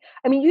something.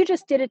 I mean, you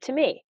just did it to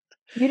me.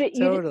 You did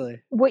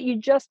totally. what you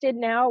just did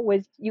now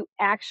was you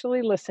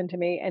actually listened to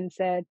me and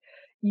said,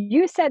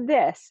 "You said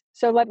this,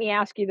 so let me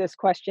ask you this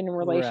question in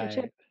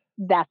relationship." Right.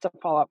 That's a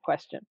follow-up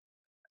question.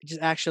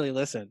 Just actually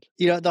listened.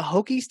 The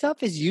hokey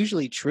stuff is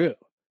usually true.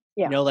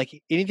 Yeah.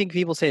 Like anything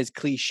people say is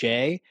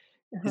cliche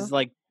Uh-huh. is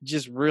like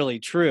just really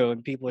true,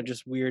 and people are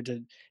just weird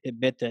to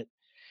admit that.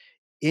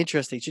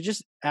 Interesting. So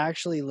just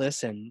actually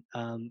listen.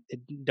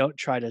 Don't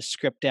try to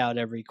script out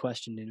every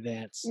question in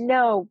advance.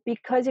 No,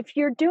 because if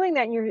you're doing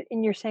that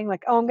and you're saying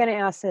like, "Oh, I'm gonna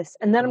ask this,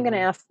 and then I'm gonna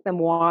Hmm. ask them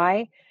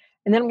why,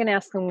 and then I'm gonna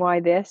ask them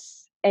why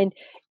this," and,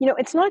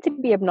 it's not to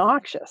be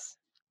obnoxious.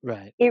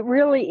 Right. It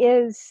really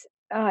is,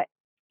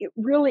 it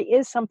really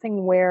is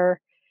something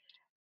where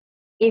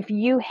if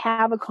you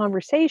have a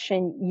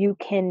conversation, you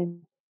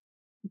can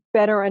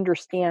better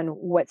understand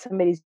what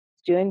somebody's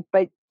doing,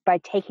 but by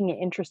taking an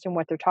interest in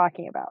what they're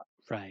talking about.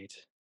 Right.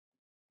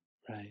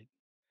 Right.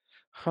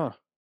 Huh.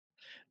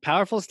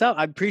 Powerful stuff.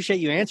 I appreciate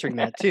you answering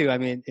that too. I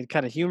mean, it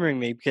kind of humoring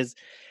me because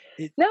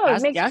No,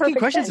 it makes asking perfect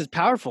questions sense. is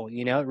powerful.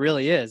 It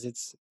really is.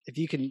 It's if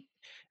you can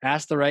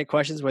ask the right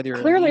questions, whether you're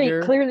a Clearly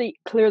leader. clearly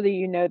clearly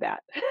you know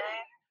that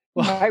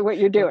Well, by what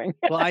you're well, doing.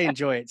 I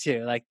enjoy it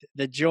too. Like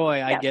the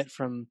joy I Yes. get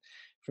from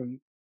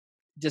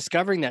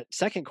discovering that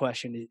second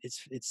question.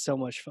 It's so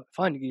much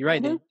fun. You're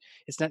right. Mhm,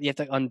 It's not you have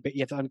to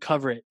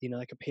uncover it.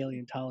 Like a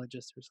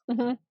paleontologist or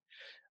something.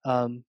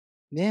 mhm.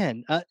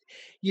 Man,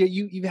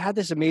 you've had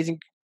this amazing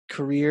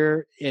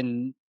career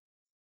and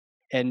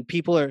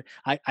people are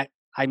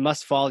I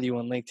must follow you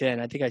on LinkedIn.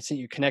 I think I sent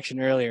you a connection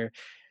earlier.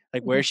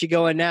 Like, Mhm. where's she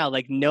going now?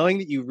 Like, knowing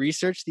that you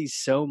research these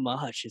so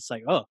much, it's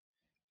like, oh,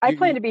 I you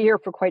plan to be here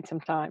for quite some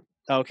time.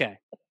 okay,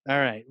 all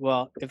right.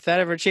 Well, if that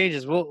ever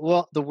changes,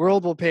 the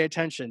world will pay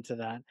attention to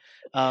that.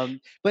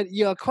 But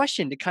a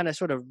question to kind of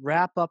sort of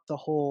wrap up the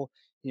whole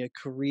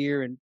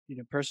career and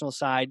personal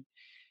side.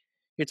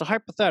 It's a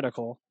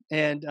hypothetical,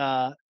 and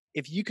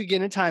if you could get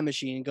in a time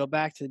machine and go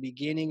back to the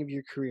beginning of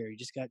your career, you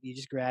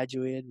just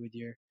graduated with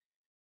your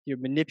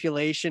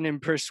manipulation and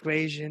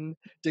persuasion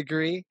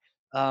degree.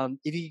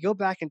 If you could go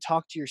back and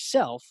talk to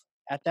yourself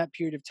at that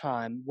period of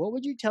time, what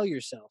would you tell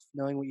yourself,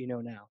 knowing what you know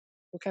now?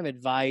 What kind of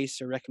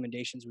advice or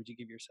recommendations would you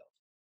give yourself?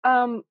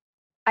 Um,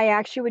 I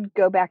actually would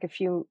go back a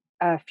few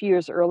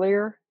years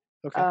earlier,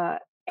 Okay, uh,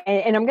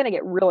 and I'm gonna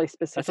get really that's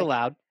specific,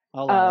 allowed.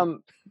 I'll allow it.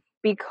 um,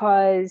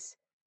 because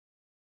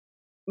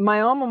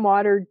my alma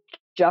mater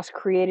just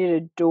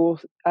created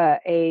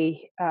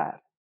a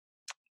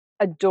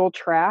dual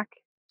track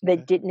that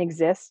Okay. didn't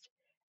exist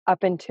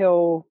up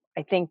until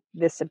I think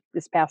this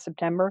past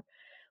September,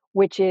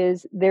 which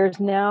is there's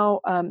now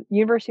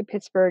University of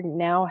Pittsburgh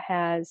now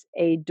has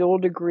a dual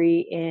degree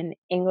in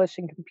English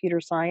and computer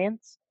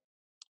science,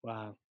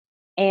 Wow.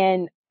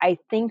 and I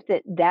think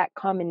that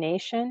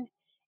combination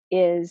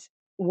is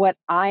what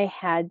I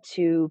had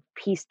to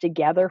piece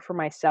together for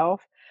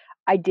myself.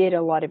 I did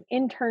 4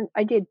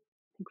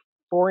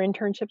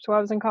 internships while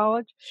I was in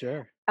college.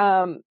 Sure.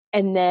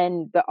 And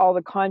then all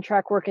the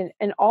contract work and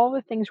all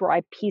the things where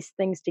I pieced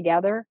things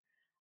together,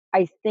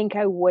 I think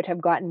I would have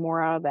gotten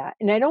more out of that.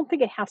 And I don't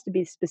think it has to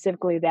be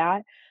specifically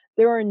that.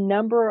 There are a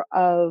number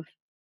of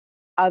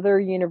other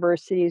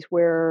universities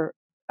where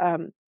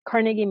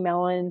Carnegie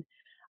Mellon,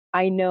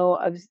 I know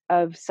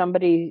of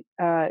somebody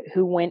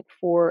who went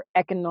for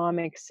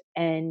economics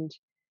and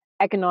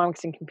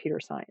computer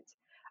science.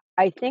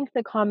 I think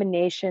the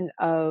combination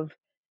of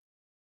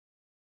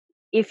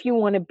if you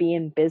want to be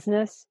in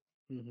business,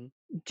 Hmm.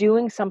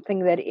 doing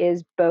something that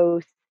is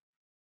both,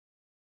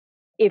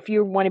 if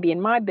you want to be in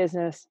my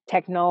business,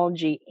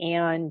 technology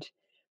and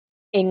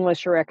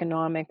English or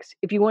economics.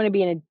 If you want to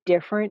be in a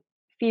different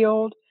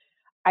field,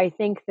 I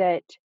think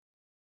that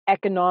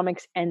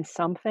economics and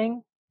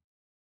something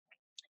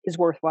is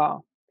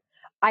worthwhile.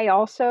 I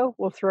also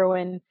will throw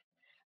in,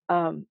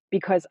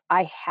 because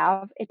I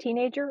have a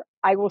teenager,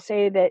 I will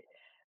say that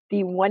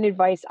the one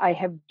advice I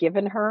have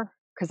given her,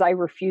 because I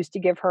refuse to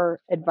give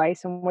her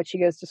advice on what she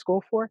goes to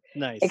school for,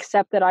 Nice.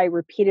 except that I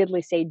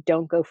repeatedly say,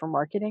 don't go for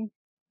marketing.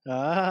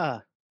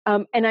 Ah.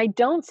 And I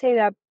don't say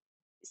that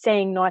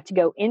saying not to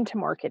go into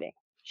marketing.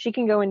 She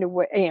can go into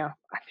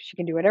she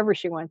can do whatever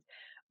she wants.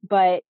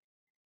 But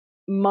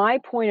my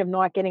point of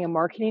not getting a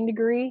marketing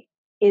degree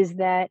is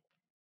that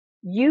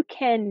you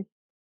can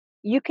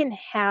you can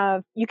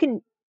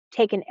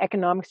take an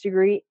economics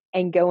degree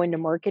and go into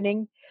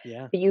marketing,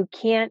 Yeah. but you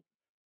can't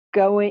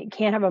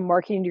have a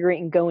marketing degree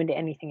and go into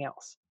anything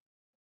else.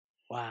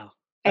 Wow.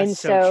 That's And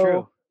so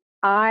true.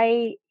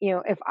 so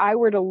if I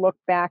were to look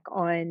back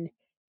on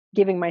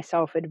giving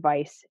myself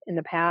advice in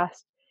the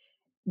past,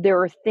 there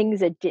were things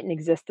that didn't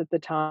exist at the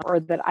time or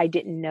that I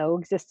didn't know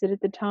existed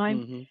at the time.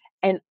 Mm-hmm.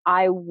 And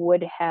I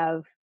would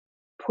have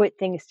put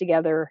things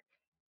together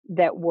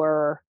that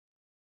were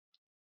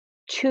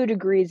 2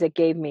 degrees that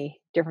gave me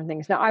different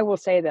things. Now, I will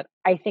say that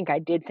I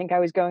did think I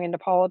was going into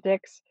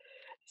politics.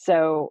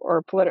 So,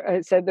 or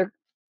so there,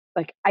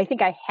 like, I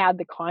think I had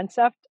the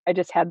concept. I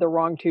just had the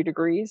wrong 2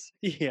 degrees.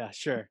 Yeah,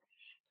 sure.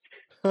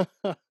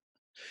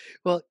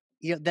 Well,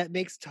 yeah, that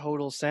makes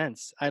total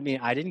sense. I mean,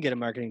 I didn't get a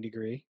marketing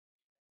degree,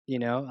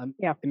 Yeah.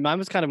 and mine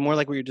was kind of more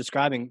like what you're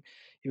describing.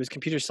 It was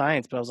computer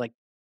science, but I was like,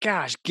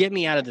 gosh, get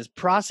me out of this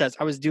process.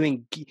 I was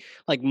doing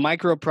like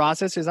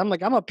microprocessors. I'm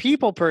like, I'm a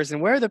people person.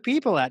 Where are the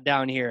people at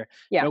down here?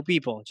 Yeah. No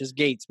people, just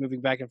gates moving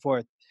back and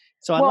forth.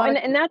 So a Well, lot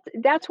of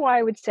that's why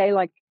I would say,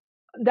 like,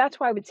 that's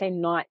why I would say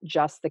not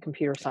just the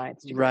computer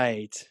science degree.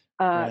 right,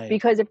 right,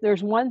 Because if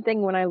there's one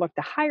thing when I look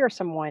to hire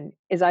someone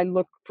is I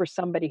look for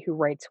somebody who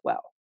writes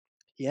well.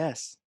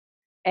 yes,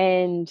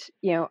 And, I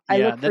yeah. look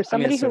for That I mean,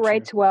 somebody it's who so true.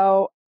 writes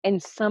well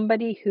and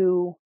somebody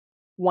who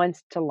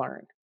wants to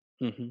learn.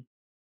 Hmm.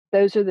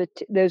 Those are the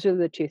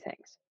 2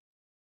 things.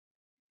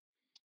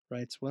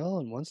 Writes well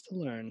and wants to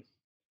learn.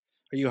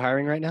 Are you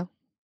hiring right now?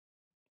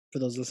 For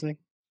those listening,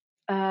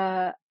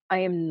 Uh, I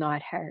am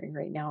not hiring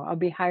right now. I'll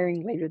be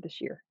hiring later this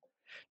year.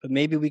 but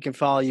maybe we can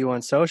follow you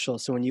on social.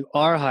 So when you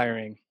are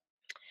hiring,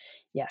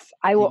 Yes.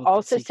 I will people can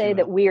also seek say you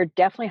that out. we are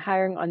definitely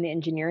hiring on the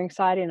engineering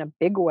side in a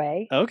big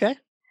way. Okay.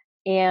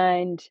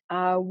 And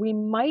we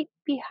might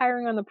be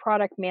hiring on the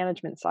product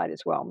management side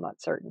as well. I'm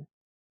not certain.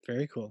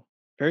 Very cool.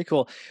 Very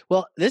cool.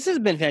 Well, this has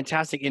been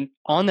fantastic. And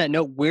on that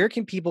note, where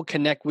can people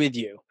connect with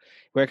you?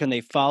 Where can they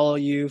follow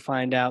you,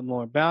 find out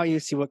more about you,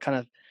 see what kind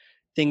of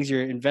things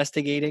you're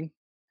investigating?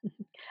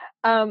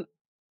 Um,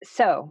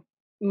 so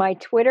my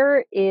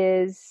Twitter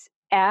is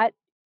at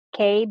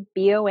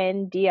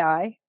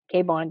KBONDI,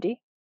 KBondi.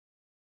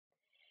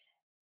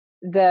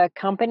 The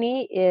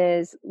company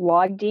is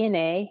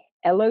LogDNA,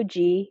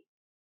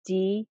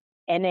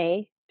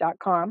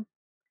 LOGDNA.com.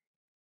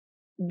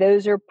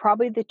 Those are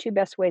probably the 2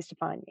 best ways to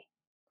find me.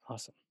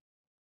 Awesome.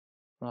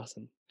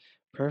 Awesome.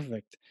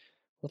 Perfect.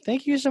 Well,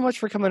 thank you so much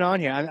for coming on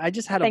here. I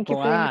just had a Thank you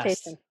for the blast.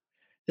 invitation.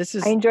 This I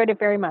is enjoyed it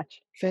very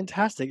much.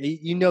 fantastic.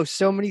 You know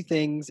so many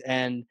things,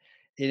 and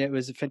it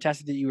was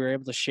fantastic that you were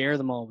able to share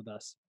them all with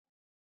us.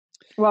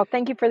 Well,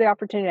 thank you for the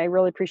opportunity. I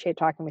really appreciate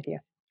talking with you.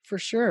 For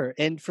sure.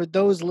 And for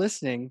those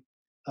listening,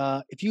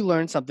 if you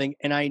learned something,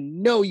 and I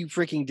know you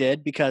freaking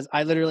did because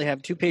I literally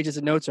have 2 pages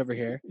of notes over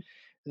here,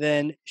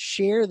 then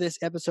share this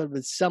episode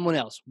with someone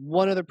else,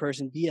 one other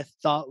person, be a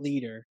thought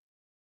leader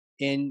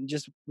in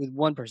just with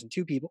one person,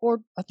 2 people, or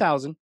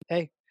 1,000.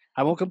 Hey,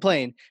 I won't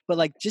complain, but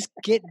like just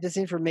get this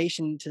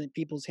information to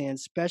people's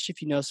hands, especially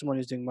if you know someone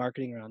who's doing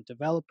marketing around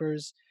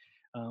developers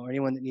or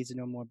anyone that needs to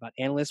know more about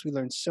analysts. We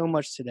learned so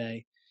much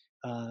today,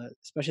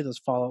 especially those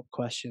follow-up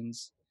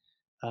questions.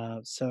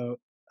 So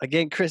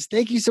again, Kris,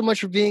 thank you so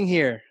much for being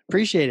here.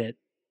 Appreciate it.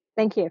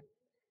 Thank you.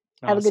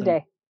 Have a good Awesome.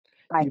 day.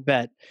 Bye. You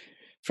bet.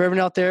 For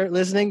everyone out there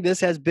listening, this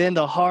has been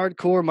the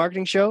Hardcore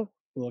Marketing Show.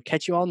 We'll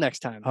catch you all next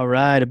time. All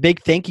right. A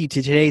big thank you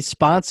to today's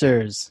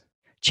sponsors.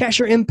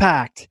 Cheshire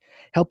Impact,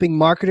 helping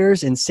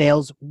marketers and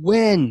sales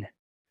win,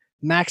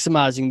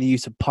 maximizing the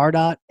use of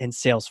Pardot and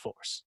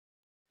Salesforce.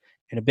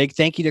 And a big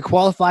thank you to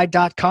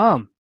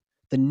Qualified.com,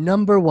 the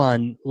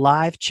 #1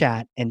 live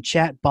chat and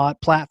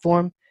chatbot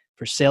platform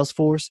for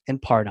Salesforce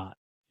and Pardot.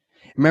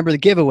 Remember the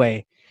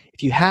giveaway.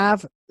 If you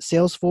have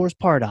Salesforce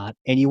Pardot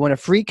and you want a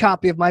free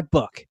copy of my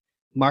book,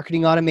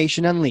 Marketing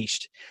Automation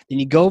Unleashed, then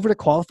you go over to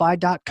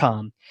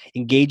Qualified.com,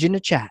 engage in a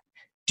chat,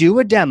 do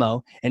a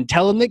demo, and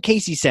tell them that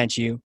Casey sent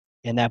you,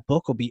 and that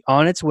book will be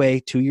on its way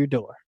to your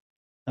door.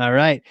 All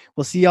right.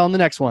 We'll see you all in the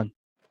next one.